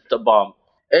bad as the bomb.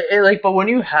 But when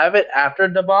you have it after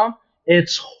the bomb,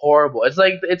 it's horrible. It's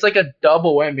like a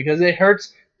double win because it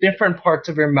hurts different parts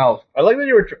of your mouth. I like that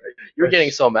you were. You're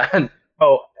getting so mad.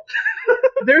 Oh,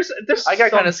 there's. I got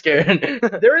kind of scared.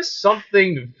 There is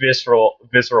something visceral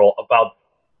about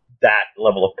that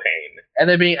level of pain. And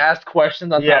then being asked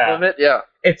questions on top of it. Yeah.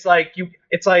 It's like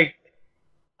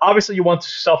obviously you want to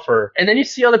suffer. And then you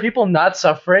see other people not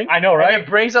suffering. I know, And right? it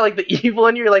brings out like the evil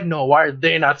in you. You're like, no, why are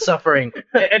they not suffering?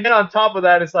 And then on top of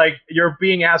that, it's like you're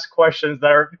being asked questions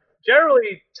that are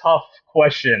generally tough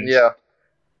questions. Yeah.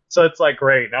 So it's like,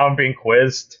 great, now I'm being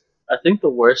quizzed. I think the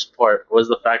worst part was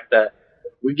the fact that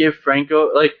we gave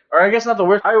Franco, like, or I guess not the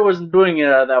worst, I wasn't doing it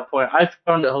at that point. I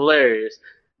found it hilarious.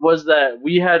 Was that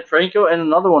we had Franco and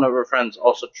another one of our friends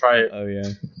also try it. Oh yeah.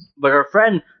 But our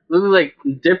friend literally like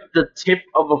dipped the tip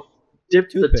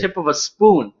of a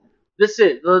spoon. This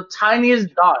is the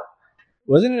tiniest dot,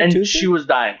 Wasn't it a and toothpick? she was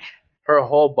dying. Her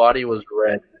whole body was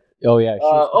red. Oh yeah. She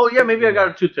was- Maybe I got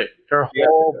a toothpick. Her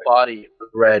whole body was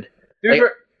red. Dude,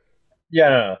 yeah,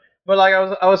 no. But like I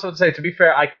was about to say, to be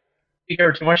fair, I can't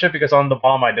care too much shit because on the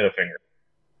bomb I did a finger.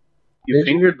 You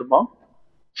fingered the bomb?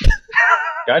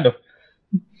 Kind of.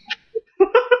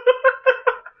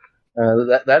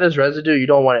 That is residue you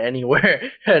don't want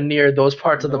anywhere near those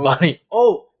parts of the body.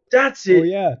 Oh, that's it. Oh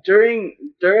yeah.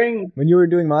 During When you were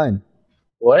doing mine.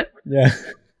 What? Yeah.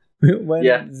 When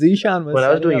Yeah. Zishan was When I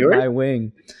was setting doing up yours? my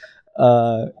wing,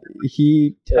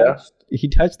 he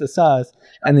touched the sauce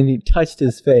and then he touched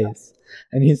his face.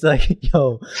 And he's like,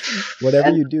 yo, whatever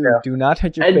you do, do not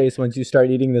touch your face once you start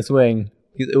eating this wing.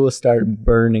 Because it will start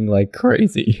burning like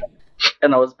crazy.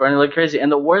 And I was burning like crazy.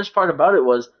 And the worst part about it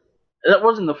was that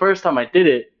wasn't the first time I did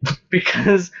it,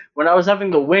 because when I was having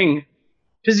the wing,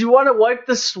 because you want to wipe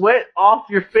the sweat off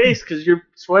your face because you're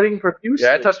sweating profusely.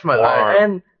 Yeah, I touched my eye.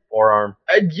 And Forearm.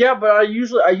 yeah, but I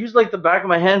use like the back of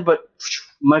my hand, but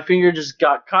my finger just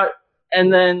got cut.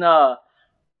 And then I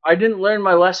didn't learn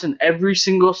my lesson. Every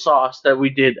single sauce that we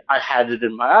did, I had it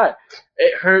in my eye.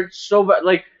 It hurt so bad.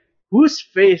 Like, whose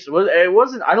face was it?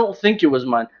 Wasn't. I don't think it was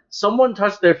mine. Someone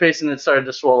touched their face and it started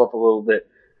to swell up a little bit.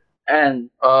 And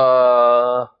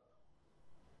I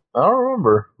don't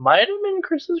remember. Might have been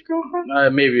Chris's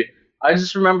girlfriend. maybe. I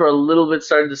just remember a little bit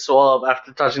started to swell up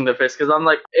after touching their face because I'm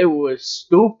like, it was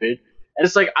stupid. And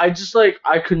it's like,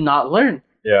 I could not learn.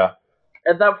 Yeah.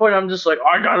 At that point, I'm just like,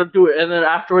 oh, I gotta do it. And then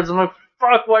afterwards, I'm like,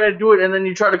 fuck, why'd I do it? And then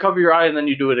you try to cover your eye and then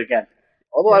you do it again.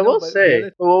 Although Yeah, I no, will but say, the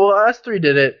other- well, us three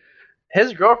did it.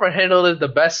 His girlfriend handled it the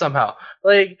best somehow.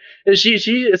 Like she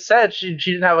said she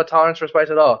didn't have a tolerance for spice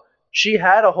at all. She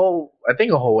had a whole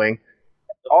wing.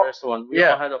 The first one. We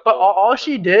all had a But full- all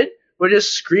she did was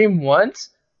just scream once,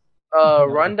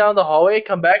 run down the hallway,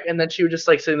 come back, and then she was just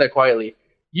like sitting there quietly.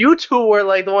 You two were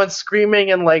like the ones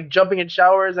screaming and like jumping in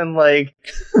showers and like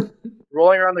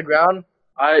rolling around the ground.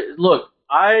 I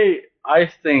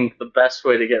think the best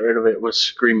way to get rid of it was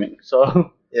screaming.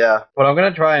 So Yeah. What I'm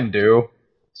gonna try and do,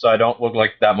 so I don't look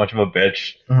like that much of a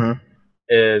bitch,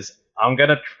 is I'm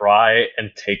gonna try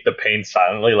and take the pain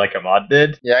silently like Ahmad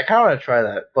did. Yeah, I kind of want to try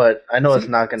that, but I know it's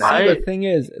not gonna See, happen. the thing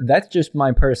is, that's just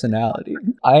my personality.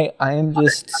 I am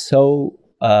just so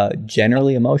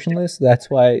generally emotionless. That's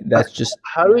just.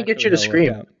 How do we get you to naturally how it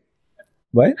scream? worked out.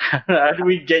 What? how do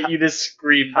we get you to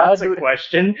scream? How That's do a we-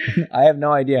 question. I have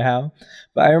no idea how.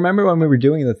 But I remember when we were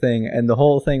doing the thing and the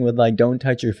whole thing with like don't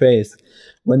touch your face.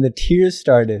 When the tears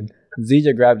started,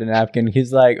 Zija grabbed a napkin.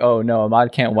 He's like, "Oh no,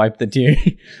 Ahmad can't wipe the tear.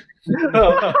 He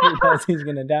knows he's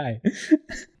gonna die."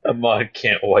 Ahmad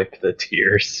can't wipe the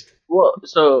tears. Well,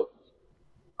 so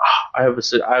I have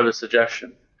a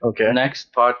suggestion. Okay.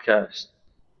 Next podcast,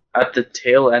 at the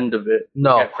tail end of it,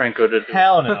 No. get Franco to do it.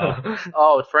 Hell no.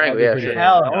 Oh, Frank. That'd be Yeah, pretty sure.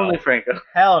 Hell no. Only Franco.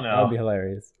 Hell That'd be no.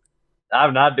 hilarious.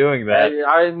 I'm not doing that.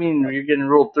 I mean, you're getting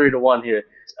ruled 3-1 here.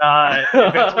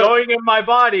 If it's going in my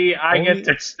body, I Only- get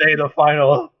to stay the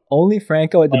final. Only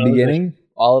Franco at the Oh, beginning,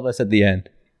 all of us at the end.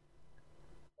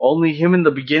 Only him in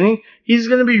the beginning. He's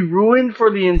gonna be ruined for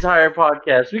the entire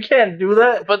podcast. We can't do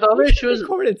that. But the other issue is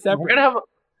Record it separate.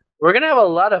 we're gonna have a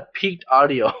lot of peaked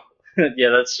audio. Yeah,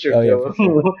 that's true. Oh, yeah,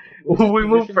 When we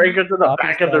move Franco to the Opposite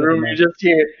back of the side of room,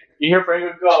 the you hear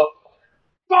Franco go,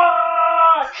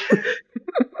 fuck!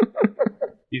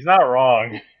 He's not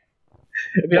wrong.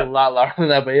 It'd be a lot louder than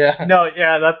that, but yeah. No,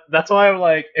 yeah, that's why I'm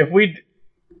like,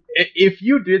 if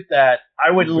you did that, I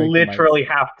would Break the literally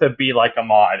have to be like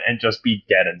Ahmad and just be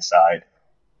dead inside.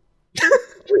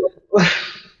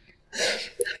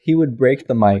 He would break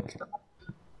the mic.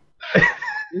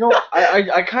 You know,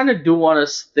 I kind of do want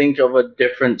to think of a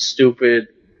different stupid.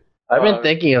 I've been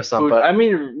thinking of some, food. but I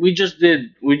mean, we just did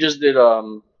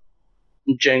Jenga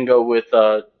with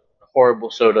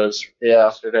horrible sodas yeah,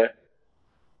 yesterday.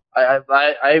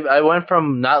 I went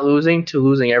from not losing to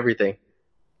losing everything.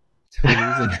 So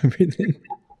losing everything.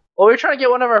 Well, we were trying to get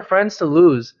one of our friends to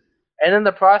lose, and in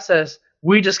the process,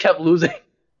 we just kept losing.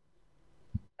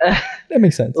 That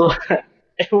makes sense.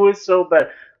 It was so bad.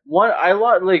 When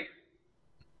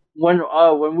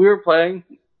we were playing,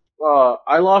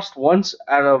 I lost once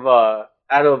out of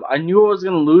I knew I was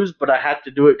gonna lose, but I had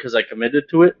to do it because I committed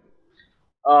to it.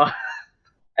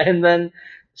 And then the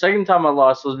second time I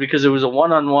lost was because it was a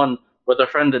 1-on-1 with a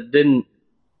friend that didn't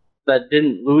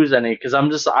lose any. Because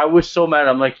I was so mad.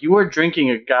 I'm like, you are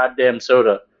drinking a goddamn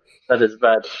soda. That is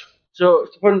bad. So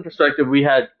to put in perspective, we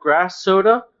had grass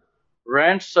soda,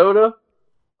 ranch soda,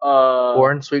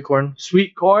 Sweet corn,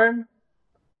 sweet corn,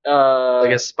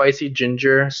 like a spicy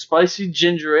ginger, spicy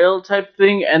ginger ale type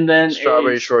thing, and then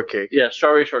strawberry shortcake. Yeah,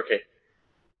 strawberry shortcake.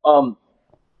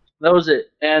 That was it.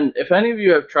 And if any of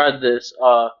you have tried this,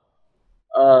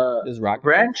 Is rock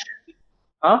ranch,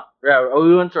 huh? Yeah, I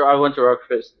went to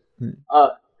Rockfist.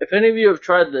 If any of you have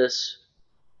tried this,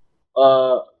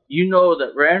 you know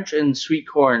that ranch and sweet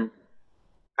corn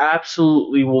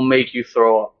absolutely will make you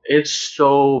throw up. It's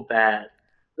so bad.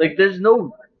 Like there's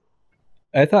no.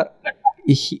 I thought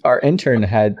our intern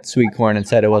had sweet corn and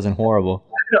said it wasn't horrible.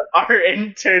 Our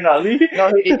intern Ali.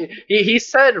 No, he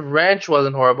said ranch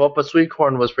wasn't horrible, but sweet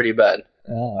corn was pretty bad.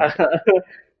 Oh.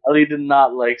 Ali did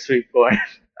not like sweet corn.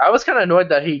 I was kind of annoyed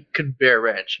that he could bear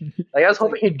ranch. Like I was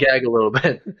hoping he'd gag a little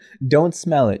bit. Don't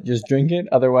smell it. Just drink it.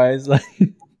 Otherwise, like.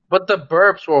 But the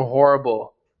burps were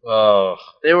horrible. Oh,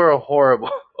 They were horrible.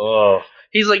 oh,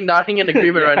 He's like nodding in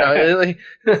agreement right now. Like,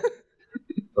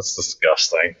 that's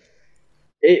disgusting.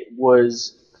 It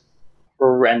was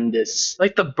horrendous.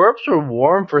 like the burps were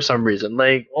warm for some reason.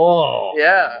 Like Oh,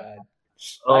 yeah.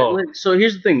 oh. So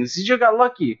here's the thing. Zijo got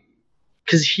lucky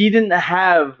because he didn't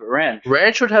have ranch.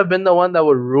 Ranch would have been the one that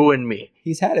would ruin me.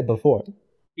 He's had it before.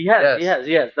 He has.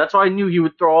 That's why I knew he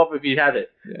would throw up if he had it.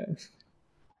 Yeah.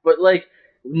 But like,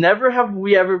 never have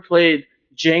we ever played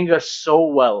Jenga so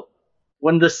well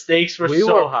when the stakes were We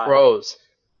so were high. pros.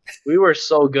 We were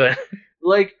so good.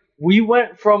 Like we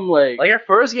went from like Like our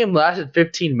first game lasted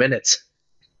 15 minutes.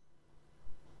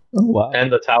 Oh wow.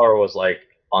 And the tower was like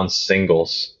on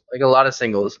singles. Like a lot of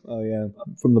singles. Oh yeah.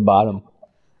 From the bottom.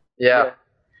 Yeah.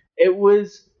 it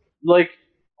was like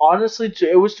honestly,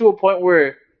 it was to a point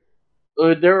where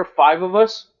there were 5 of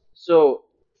us, so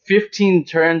 15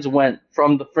 turns went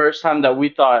from the first time that we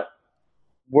thought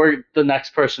the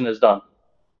next person is done.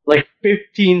 Like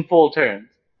 15 full turns.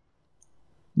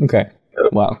 Okay.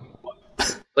 Wow.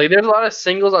 Like there's a lot of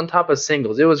singles on top of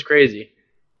singles. It was crazy.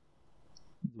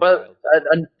 But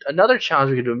another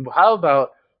challenge we could do. How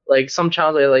about like some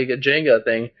challenge like a Jenga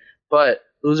thing, but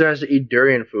loser has to eat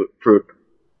durian fruit.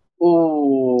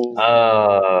 Ooh,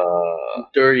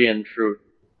 durian fruit.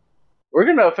 We're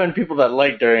gonna offend people that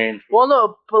like durian fruit. Well,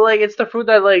 no, but like it's the fruit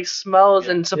that like smells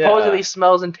and supposedly Yeah.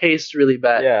 smells and tastes really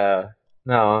bad. Yeah.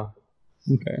 No.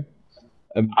 Okay.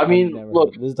 I mean,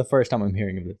 look, this is the first time I'm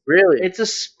hearing of this. Really? it's a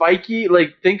spiky,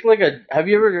 like think like a. Have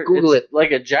you ever Google it's it.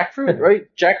 like a jackfruit, right?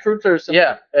 Jackfruits are something.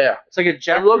 Yeah. It's like a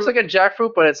jackfruit. It looks like a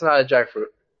jackfruit, but it's not a jackfruit.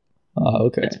 Oh,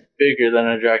 okay. It's bigger than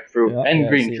a jackfruit Yeah, and yeah, I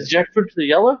green. see Because it. jackfruits are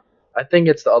yellow. I think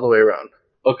it's the other way around.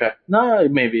 Okay, no,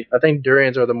 maybe. I think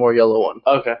durians are the more yellow one.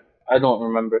 Okay, I don't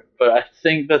remember, but I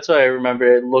think that's why I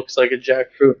remember. It looks like a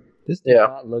jackfruit. This does Yeah.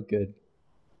 not look good.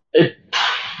 It,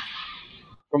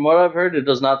 from what I've heard, it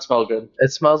does not smell good.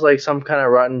 It smells like some kind of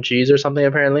rotten cheese or something,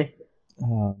 apparently.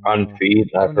 Oh, On no. feed,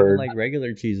 I I've don't even heard. like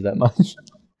regular cheese that much.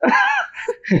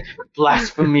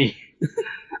 Blasphemy.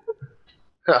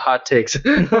 Hot takes.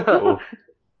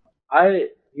 I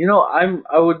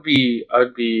would be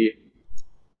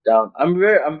down. I'm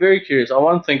very curious. I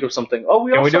want to think of something. Oh,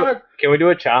 Can had. we do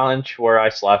a challenge where I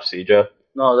slap Sija?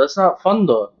 No, that's not fun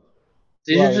though.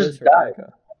 Did Wow, you it just is for die?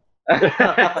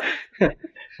 Franco.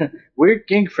 Weird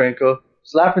kink, Franco.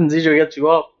 Slapping Zijo gets you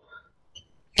up.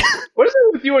 What is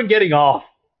it with you and getting off?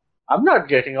 I'm not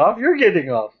getting off. You're getting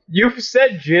off. You've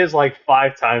said jizz like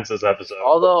 5 times this episode.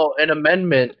 Although an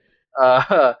amendment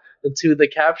to the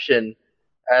caption,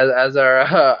 as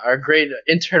our great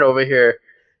intern over here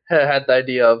had the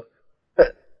idea of,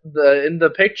 in the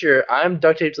picture I'm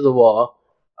duct taped to the wall.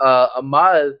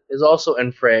 Ahmad is also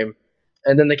in frame,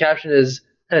 and then the caption is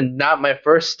not my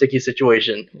first sticky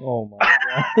situation. Oh my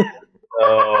god.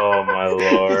 Oh my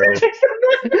lord.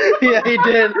 Yeah, he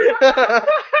did.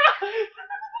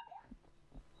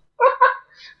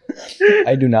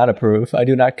 I do not approve. I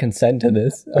do not consent to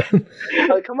this.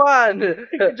 Like, come on,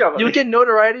 Good job, you Ali. get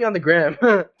notoriety on the gram.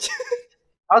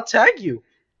 I'll tag you.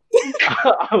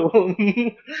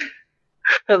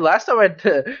 Last time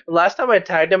I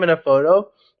tagged him in a photo,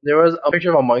 there was a picture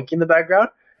of a monkey in the background,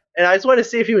 and I just wanted to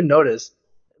see if he would notice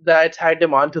that I tagged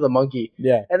him onto the monkey.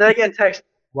 Yeah. And then I get a text,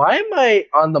 why am I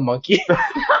on the monkey?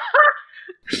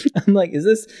 I'm like, is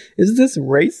this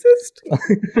racist?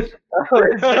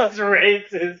 That's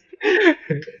racist.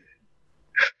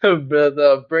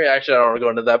 Bring actually I don't want to go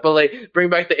into that, but like bring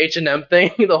back the H&M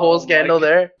thing, the whole scandal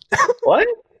there. What?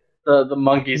 The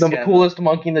monkey The scandal. coolest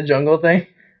monkey in the jungle thing.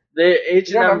 They You don't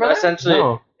H&M remember that? essentially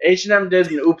No. H&M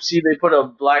did an oopsie. They put a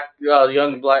black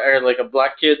young black or like a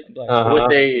black kid Uh-huh.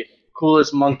 with a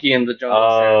coolest monkey in the jungle.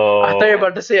 Oh. I thought you were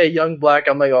about to say a young black.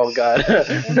 I'm like, oh god.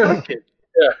 Black kid.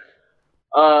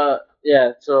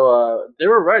 Yeah. So they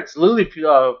were right. So literally,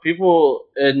 people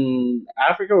in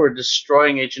Africa were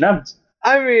destroying H&M's.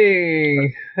 I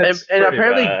mean, and it's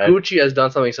apparently bad. Gucci has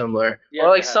done something similar, Yeah, or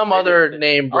like they some have. other They-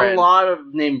 name A brand. lot of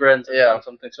name brands have Yeah. done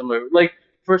something similar. Like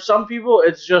for some people,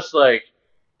 it's just like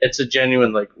it's a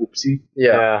genuine like oopsie,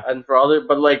 Yeah. and for other,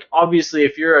 but like obviously,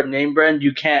 if you're a name brand,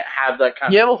 you can't have that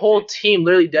kind. You of have a whole team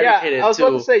literally dedicated Yeah, I was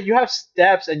about to say you have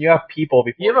steps and you have people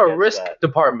before. You have it a gets risk that.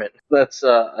 department. That's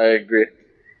I agree.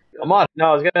 Come on. No,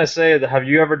 I was gonna say, have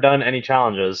you ever done any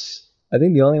challenges? I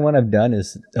think the only one I've done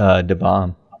is the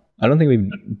bomb. I don't think we've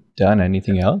done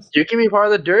anything else. You can be part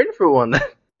of the Dirty Fruit one then.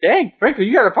 Dang, Franco,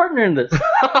 you got a partner in this.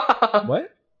 What?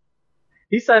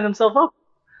 He signed himself up.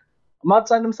 Ahmad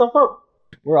signed himself up.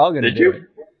 We're all gonna Did do you? it.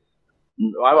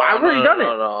 I've already done it.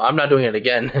 No, I'm not doing it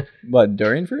again. What,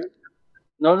 durian fruit?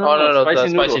 No, the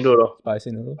spicy noodles. noodle.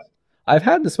 Spicy noodles? I've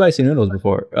had the spicy noodles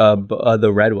before.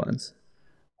 The red ones.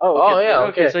 Oh, okay. yeah,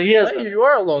 Okay, so he has. Hey, you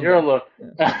are alone. You're then. alone.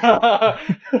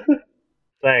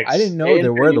 Thanks. I didn't know Hey, there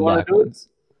Andrew, were the you wanna black do it? ones.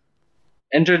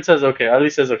 Intern says okay. Ali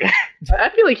says okay. I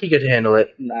feel like he could handle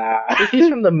it. Nah. He's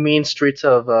from the mean streets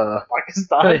of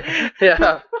Pakistan.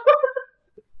 yeah.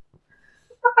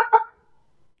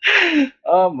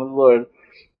 Oh my lord.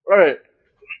 Alright.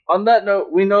 On that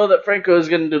note, we know that Franco is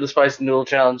gonna do the spicy noodle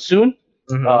challenge soon.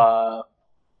 Mhm.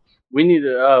 We need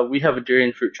to we have a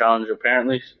durian fruit challenge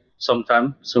apparently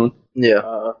sometime soon. Yeah.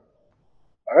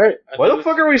 Alright. Why the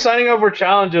fuck are we signing up for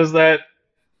challenges that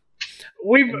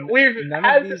we've None of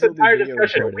had these this will be entire video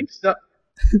discussion? recorded. We stu-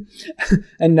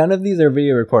 And none of these are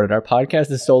video recorded. Our podcast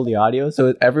is solely audio,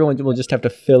 so everyone will just have to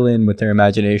fill in with their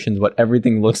imaginations what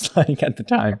everything looks like at the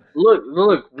time. Look,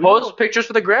 we Post don't- pictures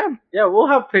for the gram. Yeah, we'll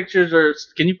have pictures or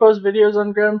can you post videos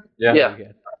on Gram? Yeah.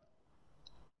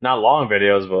 Not long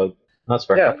videos, but that's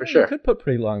fair. Yeah, for sure. You could put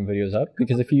pretty long videos up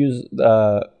because if you use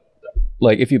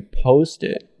like if you post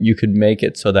it, you could make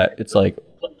it so that it's like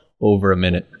over a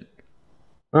minute.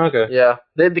 Okay. Yeah.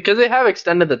 Because they have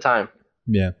extended the time.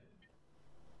 Yeah.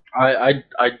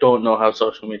 I don't know how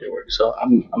social media works, so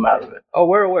I'm out of it. Oh,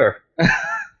 we're aware.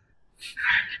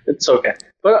 It's okay.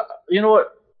 But you know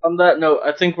what? On that note,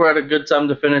 I think we're at a good time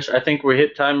to finish. I think we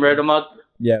hit time, right, Ahmad?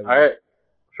 Yeah. All right.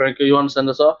 Franco, you want to send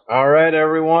us off? All right,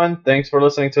 everyone. Thanks for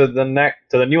listening to the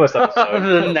newest episode.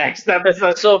 The next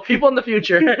episode. So people in the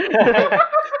future.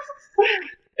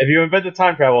 If you invent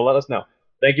time travel, let us know.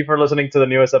 Thank you for listening to the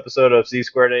newest episode of C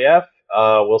Squared AF.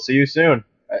 We'll see you soon.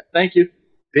 All right, thank you.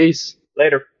 Peace.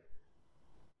 Later.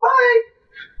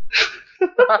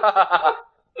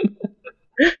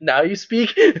 Now you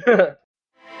speak.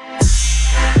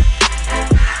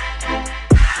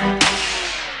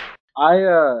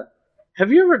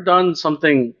 Have you ever done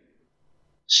something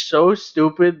so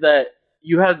stupid that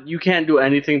you can't do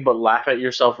anything but laugh at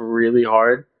yourself really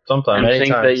hard Sometimes. and Many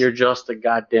think times. that you're just a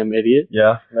goddamn idiot?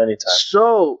 Yeah. Many times.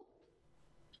 So,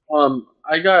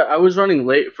 I was running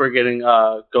late for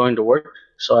going to work,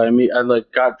 so I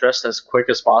got dressed as quick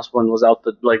as possible and was out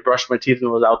brushed my teeth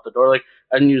and was out the door. Like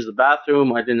I didn't use the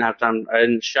bathroom, I didn't have time, I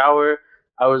didn't shower.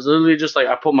 I was literally just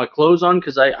I put my clothes on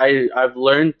because I've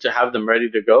learned to have them ready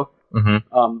to go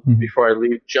Mm-hmm. before I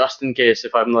leave, just in case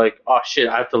if I'm like, oh shit,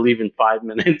 I have to leave in 5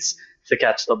 minutes to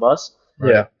catch the bus.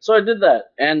 Yeah. So I did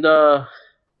that, and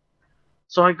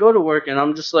so I go to work, and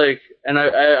I'm just like, and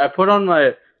I put on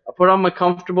my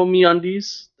comfortable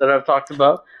MeUndies that I've talked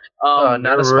about.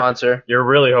 Not a sponsor. You're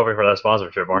really hoping for that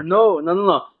sponsorship, Mark. No.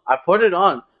 I put it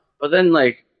on, but then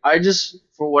I just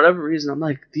for whatever reason I'm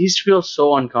like, these feel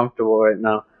so uncomfortable right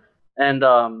now, and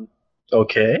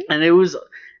Okay. and it was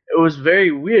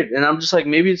very weird, and I'm just like,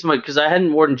 maybe it's because I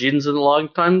hadn't worn jeans in a long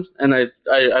time, and I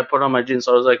put on my jeans,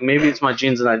 so I was like, maybe it's my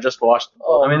jeans, and I just washed them.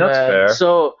 Oh, I mean, that's man. fair.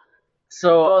 So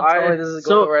Don't tell me this is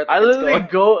going where I think it's literally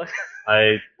going. go.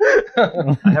 I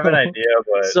have an idea,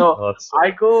 but So, let's see.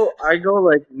 I go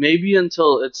like maybe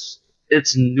until it's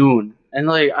noon,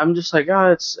 and I'm just like,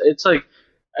 it's like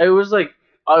it was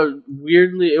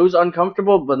weirdly, it was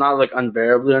uncomfortable, but not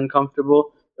unbearably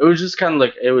uncomfortable. It was just kind of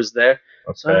it was there.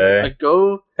 So Okay. I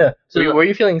go to Were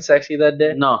you feeling sexy that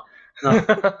day? no.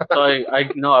 So I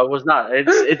was not.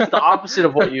 It's the opposite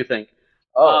of what you think.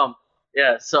 Oh.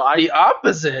 Yeah. So The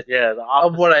opposite yeah, the of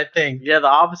opposite. what I think. Yeah, the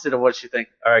opposite of what you think.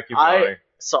 All right, keep going.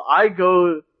 So I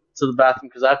go to the bathroom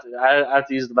because I have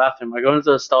to use the bathroom. I go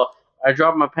into the stall. I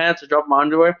dropped my pants. I dropped my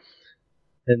underwear.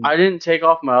 And I didn't take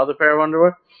off my other pair of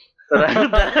underwear. So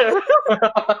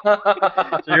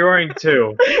you're wearing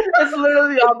two. it's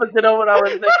literally the opposite of what I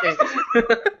was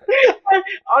thinking.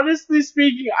 Honestly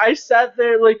speaking, I sat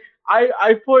there like I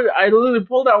literally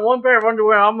pulled out one pair of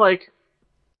underwear. And I'm like,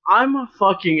 I'm a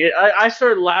fucking. I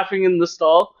started laughing in the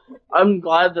stall. I'm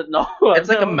glad that no. It's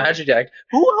like a magic act.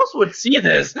 Who else would see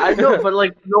this? I know, but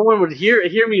like no one would hear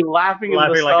me laughing in the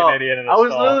Laughing like stall. an idiot in a I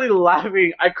was stall. literally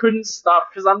laughing. I couldn't stop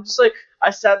because I'm just like I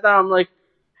sat down. I'm like,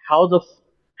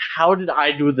 how did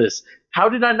I do this? How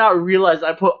did I not realize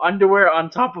I put underwear on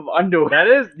top of underwear? That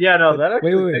is, yeah, no, that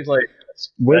actually Wait. is like.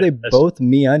 Were they that's- both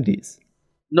MeUndies?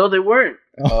 No, they weren't.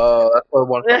 Oh, that's what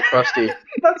one felt crusty.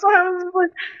 That's why I was like,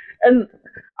 and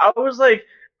I was like,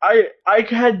 I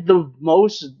had the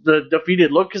most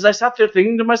defeated look because I sat there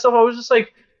thinking to myself, I was just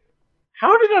like,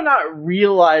 how did I not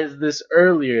realize this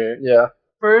earlier? Yeah.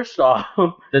 First off,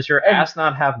 does your ass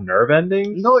not have nerve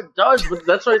endings? No, it does, but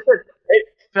that's what I said.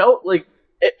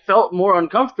 It felt more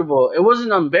uncomfortable. It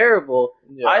wasn't unbearable.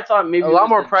 Yeah. I thought maybe A it lot was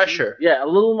more the pressure. Yeah, a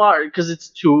little more because it's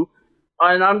two,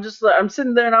 and I'm just like, I'm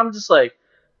sitting there and I'm just like,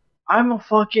 I'm a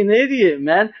fucking idiot,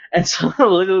 man. And so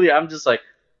literally, I'm just like,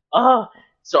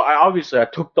 So I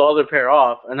took the other pair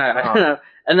off, and and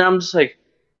then I'm just like,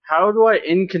 how do I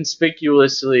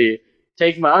inconspicuously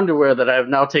take my underwear that I have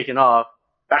now taken off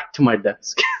back to my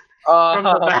desk? From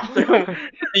the bathroom.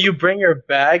 You bring your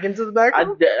bag into the back? I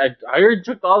already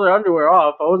took the other underwear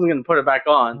off. I wasn't gonna put it back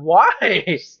on. Why?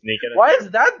 Sneaking it. Why is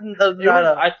that?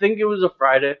 I think it was a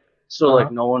Friday, so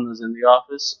like no one was in the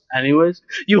office. Anyways,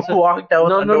 You walked out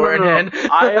with underwear in hand.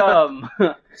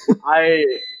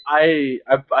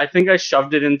 I think I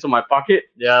shoved it into my pocket.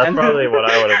 Yeah, that's And- probably what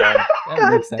I would have done.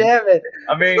 That makes sense. Damn it!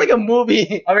 I mean, It's like a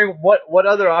movie. I mean, what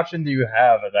other option do you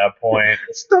have at that point?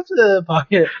 Stuff in the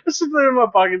pocket. I just put it in my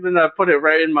pocket, then I put it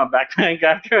right in my backpack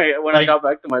after when I Like- got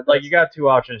back to my desk. Like, you got two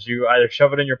options: you either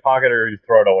shove it in your pocket or you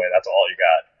throw it away. That's all you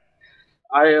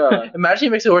got. Imagine he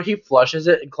makes it where he flushes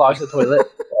it and clogs the toilet.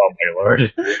 Oh my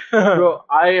lord! Bro,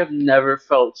 I have never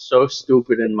felt so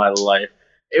stupid in my life.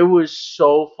 It was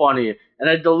so funny, and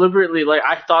I deliberately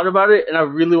I thought about it, and I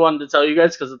really wanted to tell you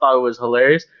guys because I thought it was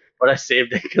hilarious, but I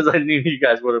saved it because I knew you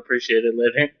guys would appreciate it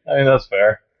later. I mean, that's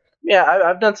fair. Yeah,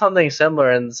 I've done something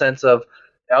similar in the sense of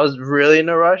I was really in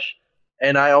a rush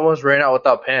and I almost ran out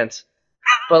without pants.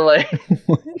 But like,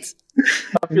 What?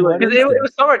 I feel like What because is it this?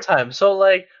 was summertime, so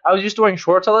like I was used to wearing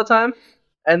shorts all the time,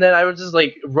 and then I was just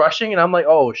like rushing, and I'm like,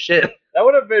 oh shit. That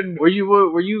would have been. Were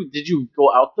you? Did you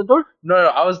go out the door? No,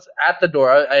 I was at the door.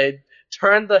 I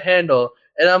turned the handle,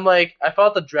 and I'm like, I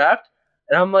felt the draft,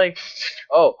 and I'm like,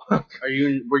 oh, Were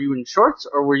you in shorts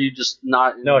or were you just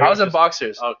not? No, I was in just-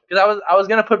 boxers Okay. because I was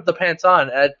gonna put the pants on,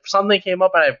 and something came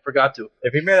up, and I forgot to.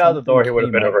 If he made it out the door, he would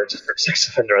have been Something a registered sex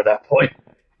offender at that point.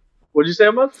 What'd you say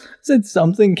about? Said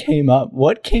something came up.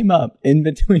 What came up in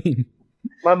between?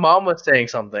 My mom was saying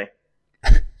something.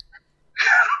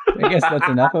 I guess that's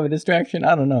enough of a distraction.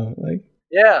 I don't know. Like,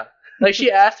 Yeah, like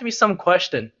she asked me some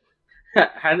question.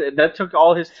 That took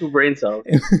all his two brain cells.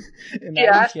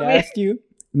 asked me-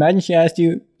 Imagine she asked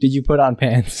you, "Did you put on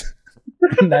pants?"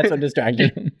 That's what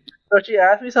distracted him. So she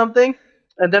asked me something,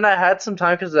 and then I had some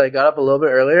time because I got up a little bit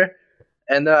earlier,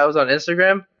 and then I was on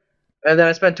Instagram, and then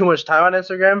I spent too much time on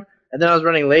Instagram, and then I was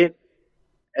running late,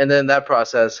 and then that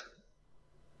process.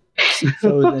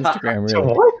 So was Instagram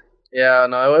really. Yeah,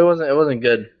 no, it wasn't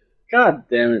good. God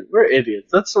damn it, we're idiots.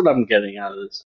 That's what I'm getting out of this.